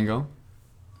Alisson in goal,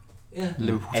 yeah.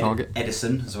 Liverpool target.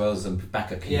 Edison as well as the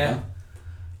backup keeper.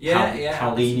 Yeah.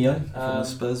 Paulinho Alisson. from the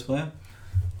Spurs player.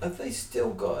 Have they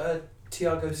still got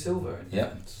Thiago Silva in Yeah.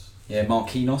 defence? Yeah,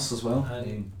 Marquinhos as well.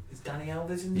 Is Danny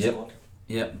Alves in the Yep. squad?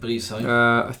 Yeah, believe so.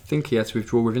 I think he had to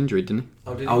withdraw with injury, didn't he?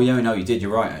 Oh, did Oh he? yeah, no, you did.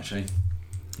 You're right, actually.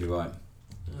 You're right.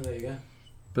 Oh, there you go.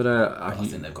 But I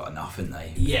think they've got enough, haven't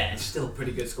they? Yeah, it's still a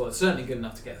pretty good squad. Certainly good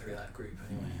enough to get through that group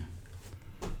anyway.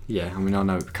 yeah, I mean, I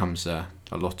know it becomes a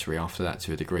lottery after that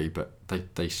to a degree, but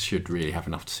they should really have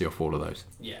enough to see off all of those.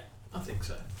 Yeah, I think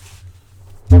so.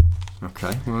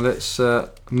 Okay, well, let's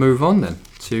move on then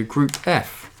to Group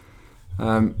F.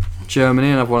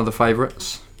 Germany, another one of the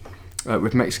favourites,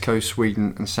 with Mexico,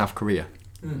 Sweden and South Korea.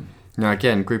 Now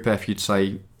again, Group F, you'd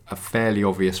say a fairly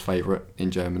obvious favourite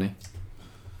in Germany.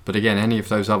 But again, any of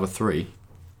those other three,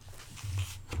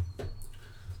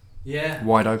 Yeah.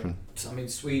 wide open. I mean,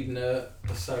 Sweden are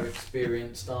so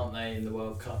experienced, aren't they, in the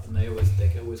World Cup, and they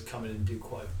can always come in and do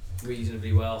quite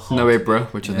reasonably well. Hard No to Ibra,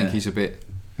 beat. which I think he's a bit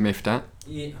miffed at.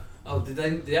 Yeah. Oh, did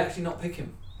they actually not pick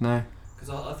him? No. Because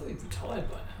I thought he'd retired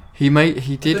by now.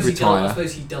 He did retire. I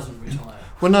suppose he doesn't retire.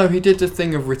 Well, no, he did the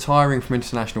thing of retiring from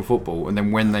international football, and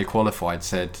then when they qualified,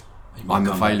 said, He might "I'm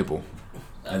come available."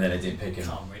 And then they didn't pick him.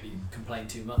 Can't really complain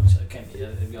too much, so can you?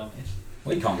 To be honest.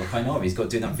 Well, he can't complain either. He's got to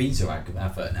do that visa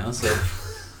advert now, so...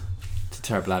 It's a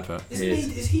terrible advert.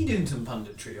 Is he doing some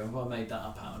punditry, or have I made that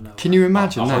up out of nowhere? Can you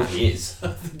imagine I that? hope he is. I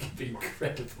think it'd be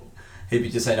incredible. He'd be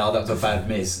just saying, oh, that was a bad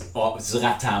miss. Oh,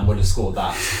 Zlatan would have scored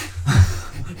that.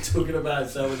 Talking about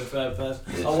himself in the third person.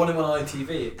 Yes. I want him on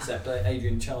ITV, except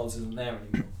Adrian Charles isn't there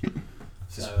anymore.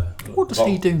 So What does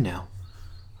he do now?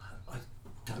 I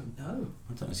don't know.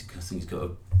 I don't know. I think he's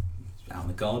got out in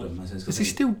the garden. Is he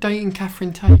still dating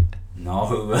Catherine Tate?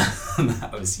 No,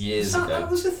 that was years ago. That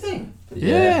was the thing.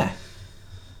 Yeah.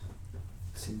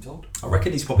 Seems odd. I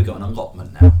reckon he's probably got an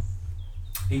allotment now.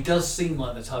 He does seem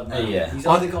like the type of man. Yeah. He's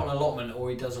either got an allotment or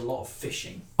he does a lot of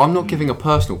fishing. I'm not giving a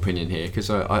personal opinion here because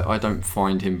I don't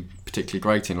find him particularly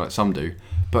grating like some do.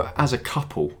 But as a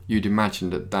couple, you'd imagine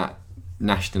that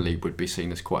nationally would be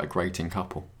seen as quite a grating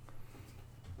couple.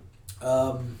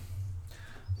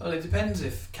 Well, it depends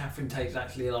if Catherine Tate's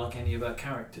actually like any of her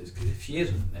characters, because if she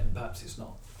isn't, then perhaps it's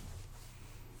not.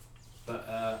 But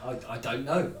I don't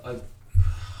know.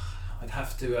 I'd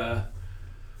have to.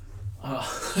 I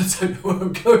don't know where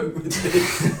I'm going with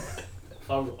this.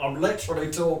 I'm literally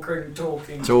talking.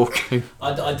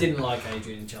 I didn't like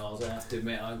Adrian Charles. I have to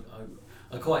admit, I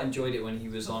quite enjoyed it when he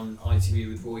was on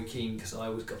ITV with Roy Keane, because I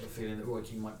always got the feeling that Roy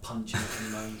Keane might punch him at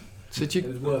any moment. So it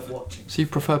was worth watching. So you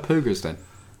prefer Pugas then?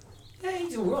 Yeah,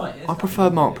 he's all right. I prefer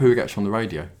Mark Pugac on the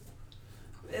radio.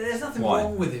 There's nothing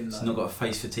wrong with him, though. He's not got a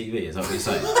face for TV, is that what you're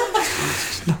saying?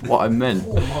 That's not what I meant.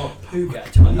 Poor Mark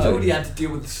Pugac. He's already had to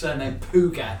deal with the surname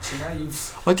Pugac.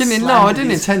 I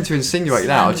didn't intend to insinuate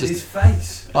that. I just his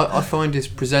face. I find his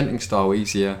presenting style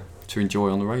easier to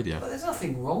enjoy on the radio. But there's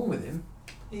nothing wrong with him.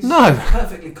 He's No.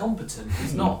 perfectly competent.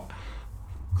 He's not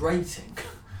grating,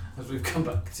 as we've come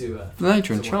back to.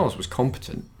 Adrian Charles was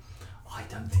competent. I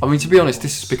don't think. I mean, to be honest,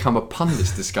 this has become a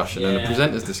pundits discussion and a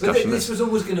presenters discussion. But this was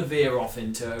always going to veer off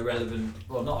into irreverent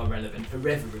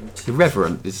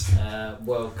Irreverent is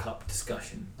World Cup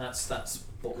discussion. That's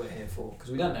what we're here for, because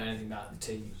we don't know anything about the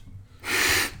teams.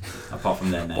 Apart from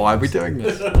their names. why are we doing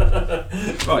this?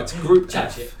 Right, Group Chat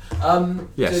F. shit.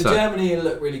 So Germany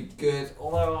looked really good,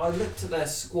 although I looked at their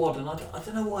squad and I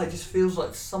don't know why, it just feels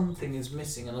like something is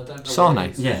missing, and I don't know Sane. what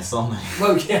it is. Yeah, Sane.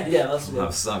 Well, yeah, that's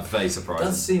what I'm very it surprised.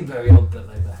 does seem very odd that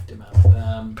they left him out.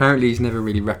 apparently he's never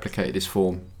really replicated his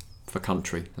form for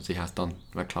country as he has done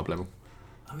at club level.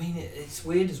 I mean, it's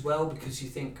weird as well, because you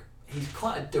think he's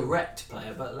quite a direct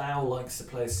player, but Lau likes to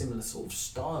play a similar sort of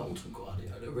style to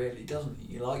Guardiola, really, doesn't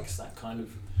he? He likes that kind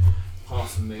of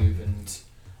pass and move and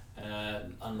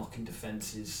unlocking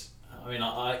defences. I mean,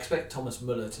 I expect Thomas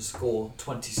Muller to score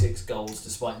 26 goals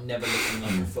despite never looking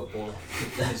like a footballer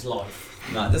in his life.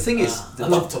 No, the thing is, I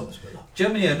love Thomas Muller.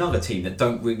 Germany are another team that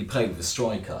don't really play with a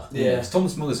striker. Yeah. It's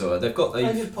Thomas Muller, He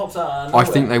just pops out of I nowhere.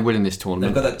 think they will in this they've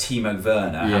tournament. got that Timo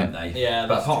Werner, haven't they? Yeah,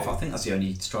 But that's apart true. from, I think that's the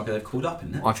only striker they've called up,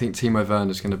 isn't it? I think Timo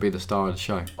Werner's going to be the star of the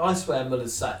show. I swear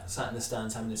Muller's sat in the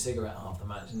stands having a cigarette half the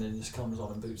match and then just comes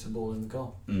on and boots the ball in the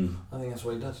goal. I think that's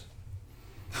what he does.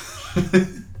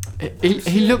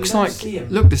 He looks like.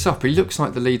 Look this up. He looks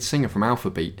like the lead singer from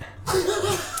Alphabet.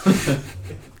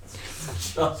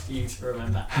 Just you to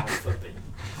remember Alphabet.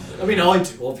 I mean, I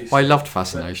do, obviously. I loved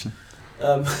Fascination.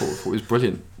 Thought it was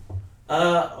brilliant.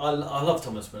 I love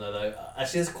Thomas Muller, though.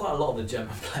 Actually, there's quite a lot of the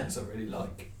German players I really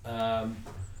like.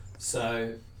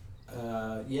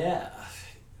 Yeah,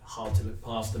 hard to look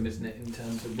past them, isn't it, in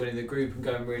terms of winning the group and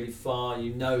going really far.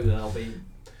 You know they'll be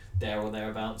there or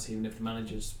thereabouts, even if the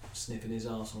manager's sniffing his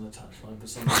arse on the touchline for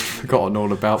some reason. I've forgotten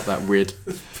all about that weird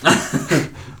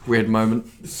moment.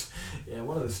 Yeah,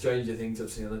 one of the stranger things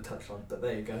I've seen on the touchline, but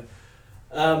there you go.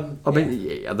 I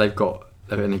mean, they've got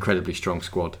an incredibly strong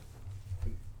squad.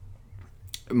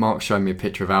 Mark's showing me a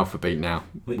picture of Alphabet now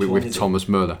with Thomas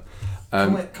Muller.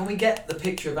 Can we get the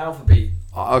picture of Alphabet?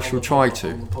 I shall try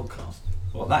to. On the podcast.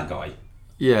 What, that guy?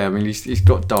 Yeah, I mean, he's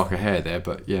got darker hair there,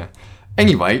 but yeah.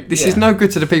 Anyway, this is no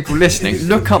good to the people listening.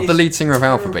 Look up the lead singer of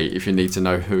Alphabet if you need to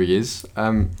know who he is,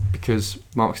 because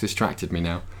Mark's distracted me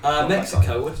now.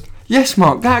 Mexico was. Yes,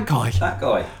 Mark, that guy. That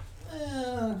guy.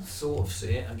 Sort of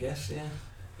see it, I guess.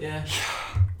 Yeah.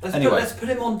 Anyway. Let's put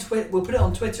him on Twitter. We'll put it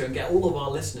on Twitter and get all of our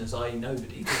listeners, i.e.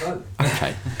 nobody, to vote.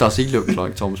 Okay. Does he look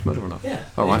like Thomas Muller or not? Yeah.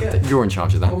 All right. You're in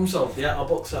charge of that. Problem solved. Yeah, I'll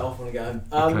box that off when I go home.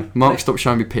 Okay. Mark, stop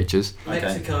showing me pictures.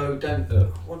 Mexico.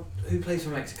 Who plays for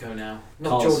Mexico now? Not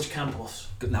Carlos. George Campos.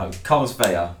 No, Carlos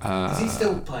Vela. Is he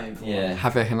still playing for? Yeah.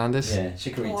 Javier Hernandez. Yeah,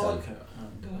 Chikorito. Oh, okay.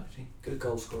 Actually, good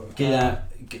goal scorer.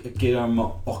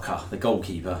 Guillermo Oca, the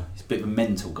goalkeeper. He's a bit of a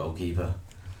mental goalkeeper.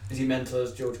 Is he mental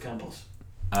as George Campos?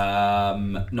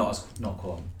 Not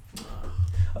quite.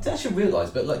 I didn't actually realise,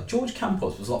 but like George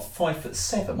Campos was like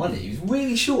 5'7", wasn't he? He was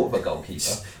really short of a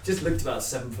goalkeeper. Just looked about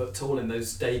 7 foot tall in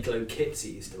those Dayglow kits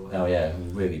he used to wear. Oh yeah,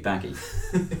 really baggy.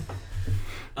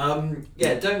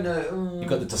 Don't know. You've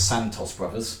got the Dos Santos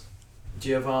brothers,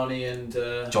 Giovanni and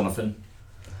Jonathan.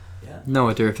 Yeah. No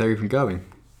idea if they're even going.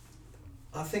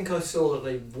 I think I saw that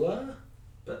they were,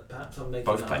 but perhaps I'm making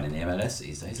Both playing in the MLS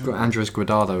these days. You've got Andres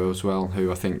Guardado as well,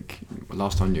 who I think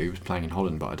last I knew he was playing in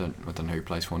Holland, but I don't know who he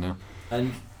plays for now.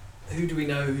 And who do we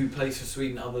know who plays for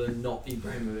Sweden other than not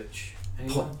Ibrahimovic?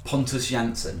 Anyone? Pontus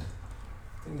Jansson.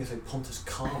 I think they say Pontus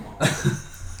Karma.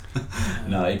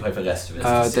 No, he played for Leicester.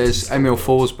 There's Emil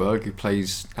Forsberg, who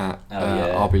plays at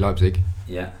RB Leipzig.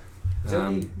 Yeah. Is there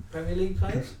any Premier League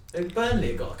players? Burnley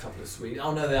have got a couple of Sweden.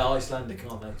 Oh no, they're Icelandic,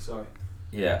 aren't they? Sorry.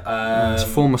 Yeah. It's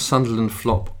former Sunderland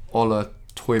flop Ola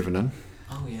Toivonen.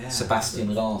 Oh yeah.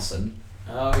 Sebastian Larsson.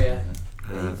 Oh yeah.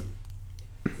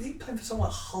 Is he playing for someone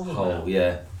like Hull? Hull,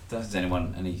 yeah. Does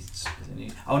anyone any?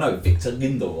 Oh no, Victor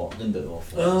Lindelof.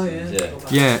 Oh yeah.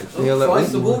 Yeah.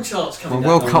 Christ, the wall chart's coming down.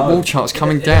 World Cup wall chart's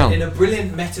coming down. In a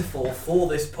brilliant metaphor for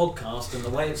this podcast and the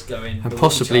way it's going. And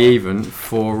possibly even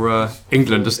for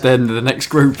England as then the next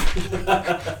group.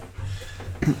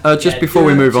 Before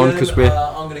we move on, because we're...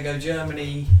 I'm going to go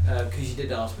Germany, because you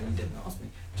didn't ask me.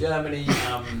 Germany, you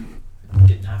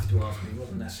didn't have to ask me,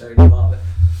 wasn't necessarily part of it.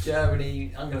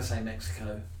 Germany, I'm going to say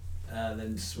Mexico,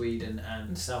 then Sweden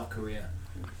and South Korea,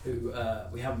 who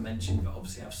we haven't mentioned, but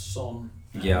obviously have Son.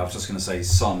 Yeah, I was just going to say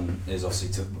Son is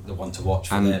obviously the one to watch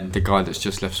for them. And the guy that's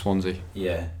just left Swansea.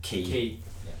 Yeah, key.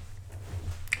 Yeah.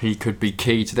 He could be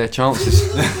key to their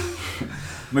chances.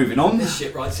 Moving on. This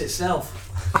shit writes itself.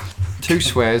 2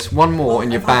 swears, 1 more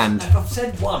and you're banned. If I've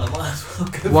said one, I might as well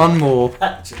go 1 more.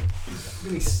 Actually,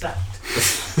 really sacked.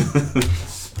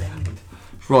 Suspended.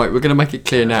 Right, we're going to make it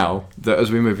clear now that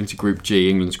as we move into Group G,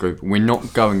 England's group, we're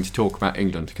not going to talk about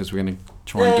England because we're going to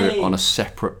try and do it on a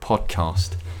separate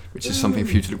podcast, which is something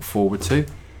for you to look forward to.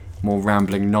 More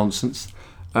rambling nonsense.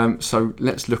 So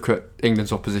let's look at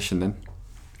England's opposition then.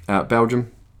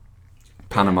 Belgium,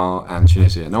 Panama and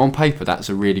Tunisia. Now on paper that's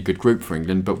a really good group for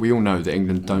England, but we all know that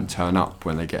England don't turn up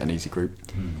when they get an easy group.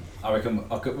 I reckon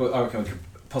we could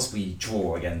possibly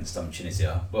draw against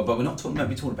Tunisia. Well, but we're not talking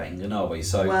about England, are we?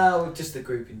 So well, just the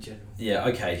group in general. Yeah,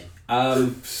 okay.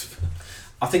 I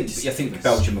think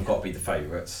Belgium have got to be the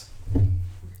favourites.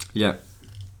 Yeah.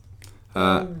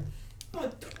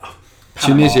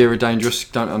 Tunisia are dangerous.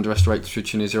 Don't underestimate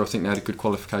Tunisia. I think they had a good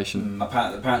qualification.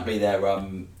 Apparently their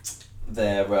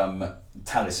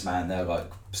talisman, their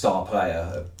like star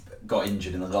player, got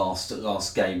injured in the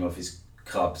last game of his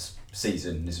club's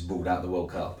season and is ruled out of the World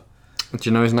Cup. Do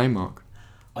you know his name, Mark?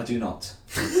 I do not.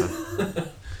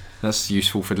 That's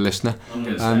useful for the listener. I'm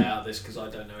going to stay out of this because I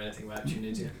don't know anything about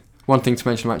Tunisia. One thing to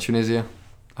mention about Tunisia,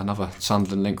 another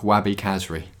Sunderland link, Wabi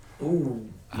Kazri. Ooh.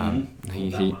 He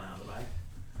that one out of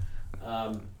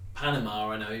the way.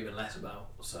 Panama I know even less about.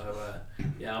 So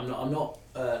yeah, I'm not.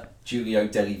 Julio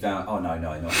Deli Val. Oh no,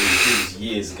 not he was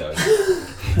years ago.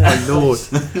 My lord.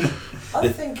 I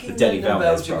think England and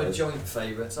Belgium are joint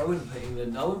favourites. I wouldn't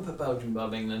put Belgium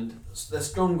above England. They're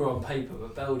stronger on paper,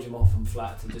 but Belgium often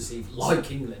flat to deceive, like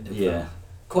England. Yeah.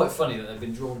 Quite funny that they've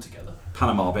been drawn together.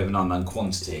 Panama a bit of an unknown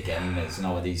quantity again. It's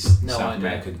one of these South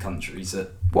American countries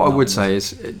that. What I would say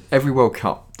is, every World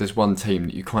Cup, there's one team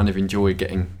that you kind of enjoy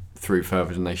getting through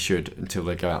further than they should until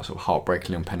they go out sort of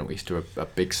heartbreakingly on penalties to a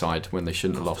big side when they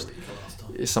shouldn't have lost.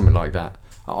 It's something like that.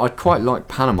 I'd quite like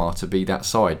Panama to be that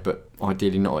side, but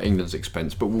ideally not at England's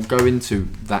expense. But we'll go into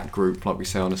that group, like we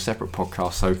say, on a separate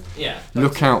podcast. So yeah,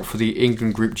 look out for the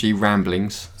England Group G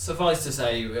ramblings. Suffice to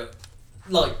say,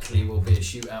 likely will be a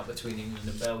shootout between England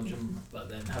and Belgium. But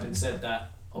then, having said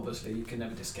that, obviously you can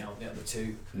never discount the other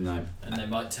two. No. And they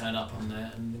might turn up on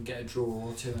there and get a draw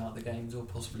or two out of the games, or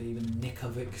possibly even nick a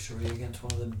victory against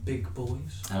one of the big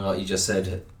boys. And like you just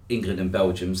said, England and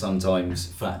Belgium sometimes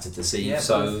flat to deceive. Yeah,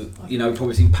 so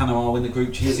probably think Panama win the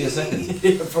group. Tunisia second.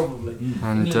 Yeah, probably.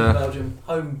 And England and Belgium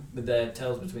home with their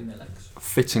tails between their legs.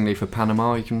 Fittingly for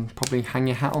Panama, you can probably hang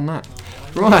your hat on that.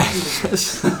 Oh, Right.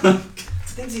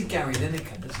 Thinks he's Gary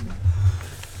Lineker, doesn't he?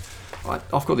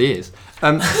 I've got the ears.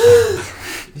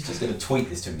 He's just going to tweet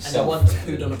this to And I himself. once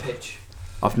pooed on a pitch.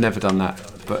 I've never done that,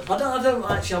 but I don't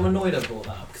actually. I'm annoyed I brought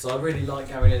that up because I really like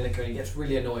Gary Lineker and he gets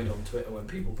really annoyed on Twitter when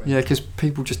people bring. yeah, because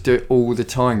people just do it all the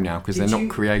time now because they're not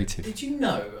creative. Did you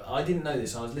know? I didn't know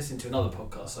this. I was listening to another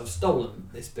podcast. So I've stolen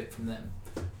this bit from them.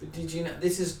 But did you know?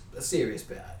 This is a serious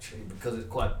bit actually because it's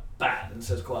quite bad and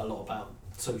says quite a lot about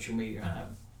social media and how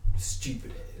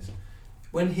stupid it is.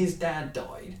 When his dad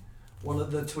died, one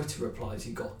of the Twitter replies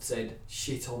he got said,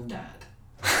 "Shit on dad."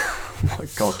 Oh my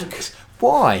God.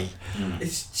 Why?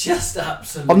 It's just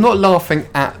absolutely. I'm not laughing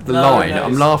at the line. No,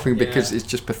 I'm laughing because it's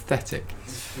just pathetic.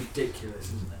 It's ridiculous,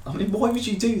 isn't it? I mean, why would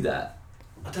you do that?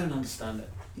 I don't understand it.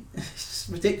 It's just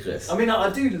ridiculous. I mean, I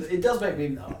do. It does make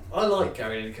me. I like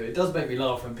Gary Lineker. It does make me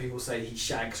laugh when people say he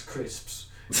shags crisps.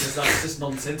 Because that's just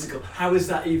nonsensical. How is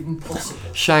that even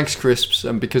possible? Shags crisps,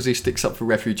 and because he sticks up for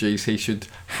refugees, he should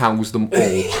house them all.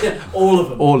 Yeah, all of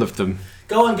them. All of them.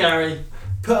 Go on, Gary.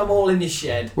 Put them all in your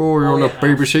shed. Oh, you're on a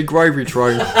BBC gravy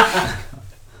train. That's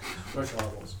what I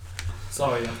was.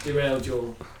 Sorry, I've derailed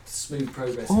your smooth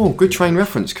progress. Oh, good train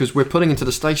reference, because we're pulling into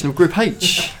the station of Group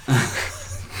H.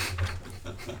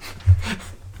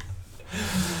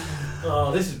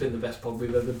 Oh, this has been the best pod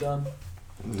we've ever done.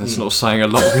 That's not saying a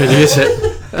lot, really, is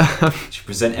it? Should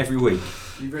present every week.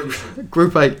 You really should.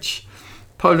 Group H.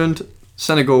 Poland,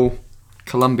 Senegal,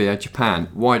 Colombia, Japan.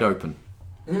 Wide open.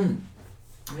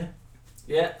 Yeah.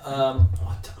 Yeah.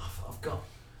 I've got.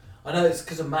 I know it's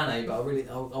because of Mane, but I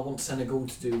want Senegal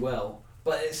to do well.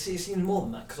 But it seems more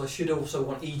than that, because I should also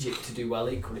want Egypt to do well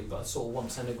equally, but I sort of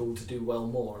want Senegal to do well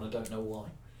more, and I don't know why.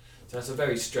 So that's a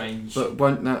very strange... But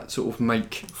won't that sort of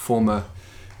make former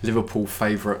Liverpool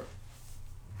favourite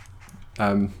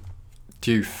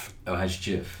Diouf... Oh, Haj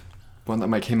Diouf. Won't that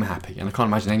make him happy? And I can't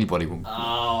imagine anybody will...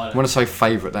 When I say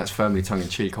favourite, that's firmly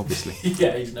tongue-in-cheek, obviously.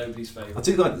 Yeah, he's nobody's favourite. I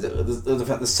do like the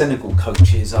fact the Senegal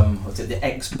coach is the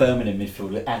ex-Birmingham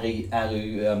midfielder Ali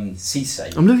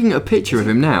Cisse. I'm looking at a picture of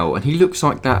him now, and he looks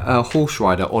like that horse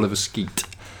rider Oliver Skeet.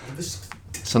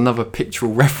 It's another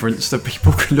pictorial reference that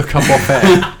people can look up off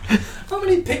air. How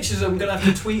many pictures am I going to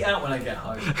have to tweet out when I get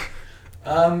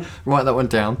home? Write that one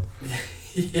down.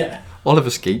 Yeah. Oliver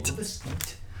Skeet. Oliver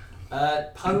Skeet.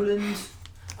 Poland,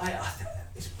 I think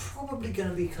it's probably going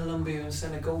to be Colombia and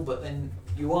Senegal, but then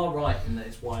you are right in that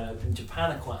it's wide open.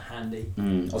 Japan are quite handy.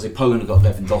 Obviously, Poland have got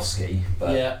Lewandowski,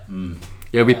 but yeah,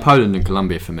 it'll be Poland and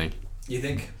Colombia for me. You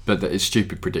think? But it's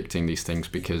stupid predicting these things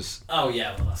because... Oh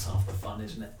yeah, well that's half the fun,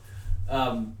 isn't it?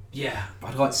 Yeah.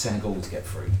 I'd like Senegal to get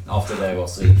through after their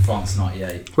obviously France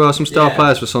 '98. Well, some star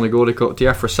players for Senegal. They've got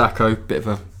Diafra Sakho, bit of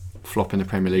a flop in the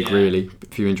Premier League, really. A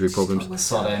few injury problems.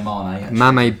 Sadio Mane.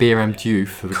 Mame Biram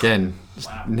Diouf, who again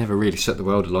never really set the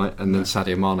world alight, and then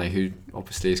Sadio Mane, who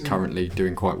obviously is currently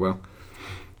doing quite well.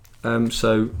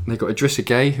 So they've got Idrissa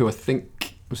Gueye, who I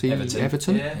think was he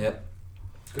Everton. Yeah.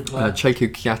 Good player.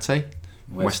 Cheku Kouyaté,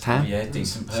 West Ham. Yeah,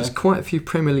 decent player. So there's quite a few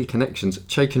Premier League connections.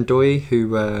 Cheikhun Doy,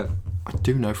 who I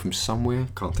do know from somewhere,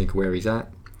 can't think of where he's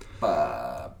at.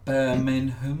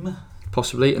 Birmingham.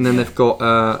 Possibly. And then they've got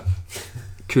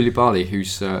Koulibaly,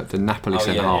 who's the Napoli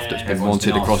centre-half that's been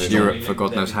wanted across Europe for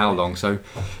God knows how long. So,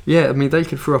 yeah, I mean, they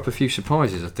could throw up a few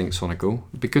surprises, I think, Senegal.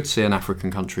 It'd be good to see an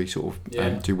African country sort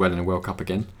of do well in a World Cup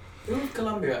again. Who have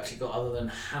Colombia actually got other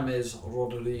than James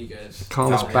Rodriguez?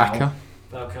 Carlos Bacca.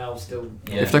 Falcao still...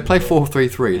 Yeah. If they play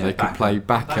 4-3-3, they could play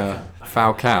Bacca,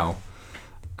 Falcao,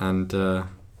 and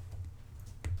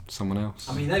someone else.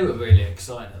 I mean, they were really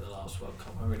exciting at the last World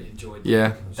Cup. I really enjoyed them.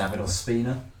 Yeah. David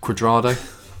Ospina. Cuadrado.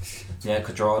 Yeah,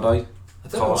 Cuadrado.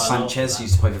 Carlos Sanchez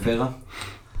used to play for Villa.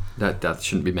 That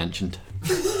shouldn't be mentioned.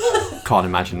 Can't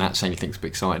imagine that's anything to be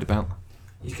excited about.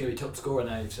 He's going to be top scorer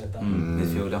now, you've said that.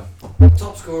 Midfielder.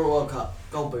 Top scorer World Cup.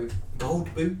 Golden.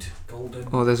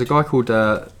 Oh, there's a guy called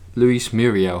Luis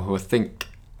Muriel, who I think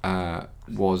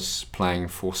was playing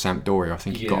for Sampdoria. I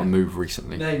think he got a move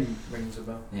recently. Name rings a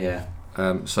bell. Yeah.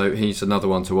 So he's another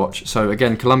one to watch. So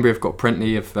again, Colombia have got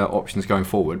plenty of options going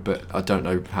forward, but I don't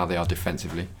know how they are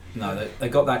defensively. No, they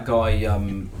got that guy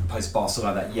plays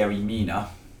Barcelona, that Yerry Mina.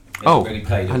 Really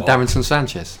played and Davinson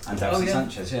Sanchez. And Davinson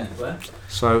Sanchez, yeah. Where?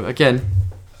 So again,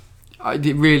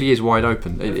 it really is wide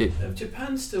open. Have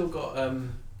Japan still got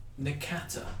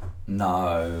Nakata?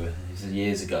 No, it was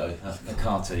years ago.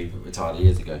 Nakata retired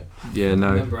years ago. Yeah, no.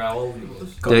 I remember how old he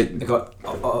was. They got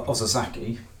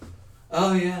Ozazaki.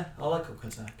 Oh yeah, I like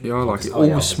Okazaki. Yeah, I like it.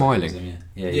 Always smiling.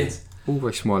 Yeah.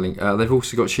 Always smiling. They've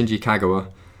also got Shinji Kagawa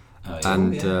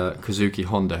and Kazuki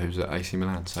Honda, who's at AC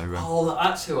Milan. So.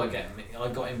 That's who I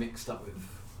got him mixed up with.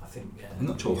 I think. Yeah. I'm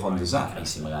not sure Honda's at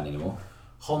AC Milan anymore.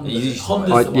 Honda's the one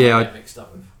I get mixed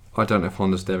up with. I don't know if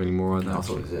Honda's there anymore either. No, I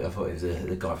thought it was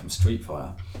the guy from Street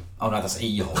Fighter. Oh no, that's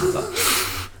Honda.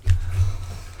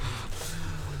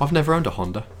 I've never owned a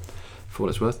Honda, for what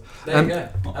it's worth. There you go.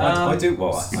 I do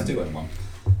own one.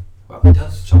 Well, he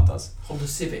does. Sean does. Honda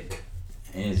Civic.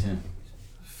 It is, yeah.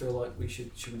 I feel like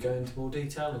should we go into more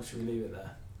detail or should we leave it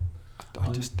there?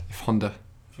 If Honda...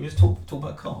 Should we just talk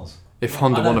about cars? If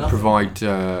Honda want to provide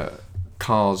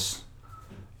cars,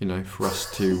 for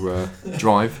us to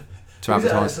drive, to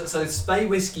advertise. So Spey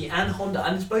Whiskey and Honda,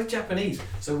 and it's both Japanese.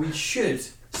 So we should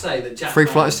say that Japan... Free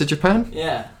flights to Japan?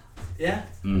 Yeah. Yeah?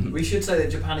 Mm-hmm. We should say that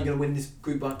Japan are going to win this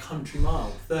group by a country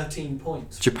mile. 13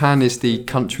 points. Japan is the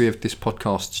country of this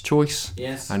podcast's choice.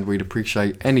 Yes. And we'd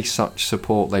appreciate any such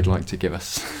support they'd like to give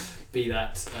us. Be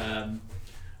that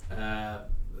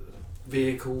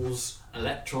vehicles,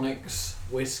 electronics,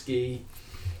 whiskey,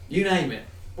 you name it.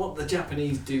 What the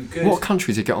Japanese do good. What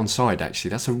country to get on side, actually?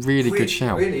 That's a really good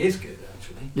shout. It really is good,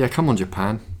 actually. Yeah, come on,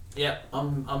 Japan. Yeah,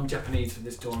 I'm Japanese for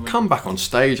this tournament. Come back on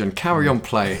stage and carry on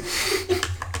playing.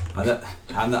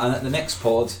 And the next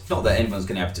pod, not that anyone's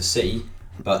going to have to see,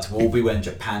 but we'll be wearing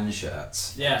Japan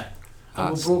shirts. Yeah.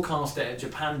 And we'll broadcast it at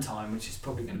Japan time, which is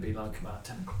probably going to be like about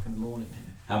 10 o'clock in the morning here.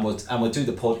 And we'll do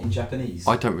the pod in Japanese.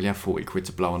 I don't really have 40 quid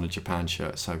to blow on a Japan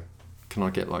shirt, so can I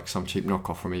get like some cheap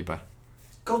knockoff from eBay?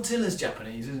 Godzilla's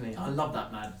Japanese, isn't he? I love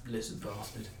that mad lizard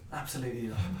bastard. Absolutely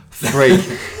love him. 3.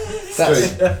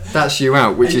 That's you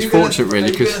out, which is fortunate really,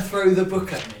 Are you going because to throw the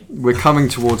book at me? we're coming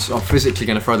towards. I'm physically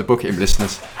going to throw the book at him,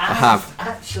 listeners. I have.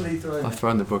 Actually thrown I've it.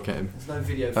 thrown the book at him. There's no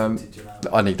video footage allowed.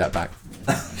 I need that back. Get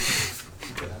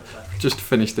that back. Just to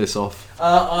finish this off.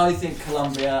 I think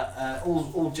Colombia,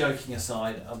 all joking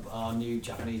aside, our new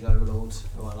Japanese overlords,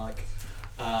 who I like,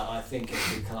 I think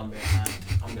it'll be Colombia and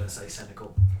I'm going to say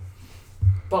Senegal.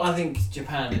 But I think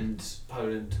Japan and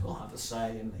Poland will have a say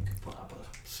and they could put up a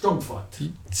strong fight.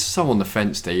 You're so on the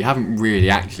fence there. You haven't really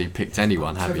actually picked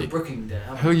anyone, have Trevor you? Brooking there,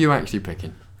 haven't Who are you actually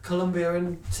picking? Colombia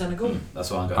and Senegal.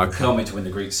 That's what I'm going. Okay. Colombia to win the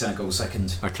Greek, Senegal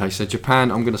second. Okay, so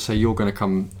Japan, I'm going to say you're going to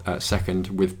come second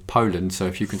with Poland. So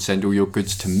if you can send all your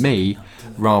goods to me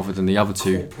rather than the other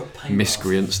two Corporate payment.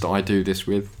 miscreants that I do this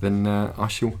with, then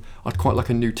I'd quite like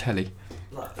a new telly.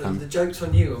 Like the joke's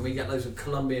on you when we get loads of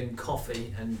Colombian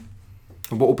coffee and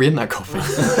And what will be in that coffee?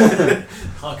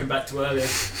 harken back to earlier.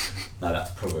 No,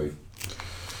 that's probably.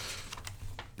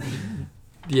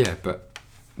 Yeah, but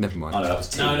never mind. Oh no, that was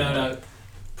tea. No.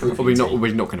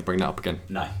 We're not going to bring that up again.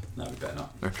 No, we better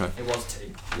not. Okay. It was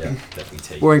tea. Yeah, definitely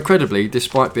tea. Well, incredibly,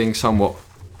 despite being somewhat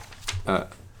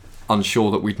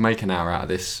unsure that we'd make an hour out of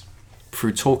this,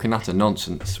 through talking utter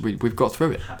nonsense, we've got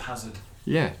through it. Haphazard.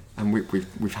 Yeah, and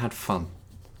we've had fun,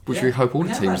 which Yeah, we hope all we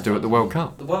the have teams had do at fun. the World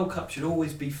Cup. The World Cup should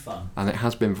always be fun. And it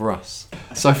has been for us.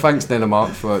 So thanks, Neil and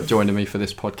Mark, for joining me for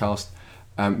this podcast.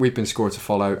 We've been Score to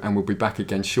Follow, and we'll be back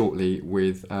again shortly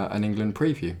with an England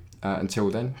preview.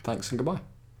 Until then, thanks and goodbye.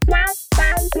 Wow.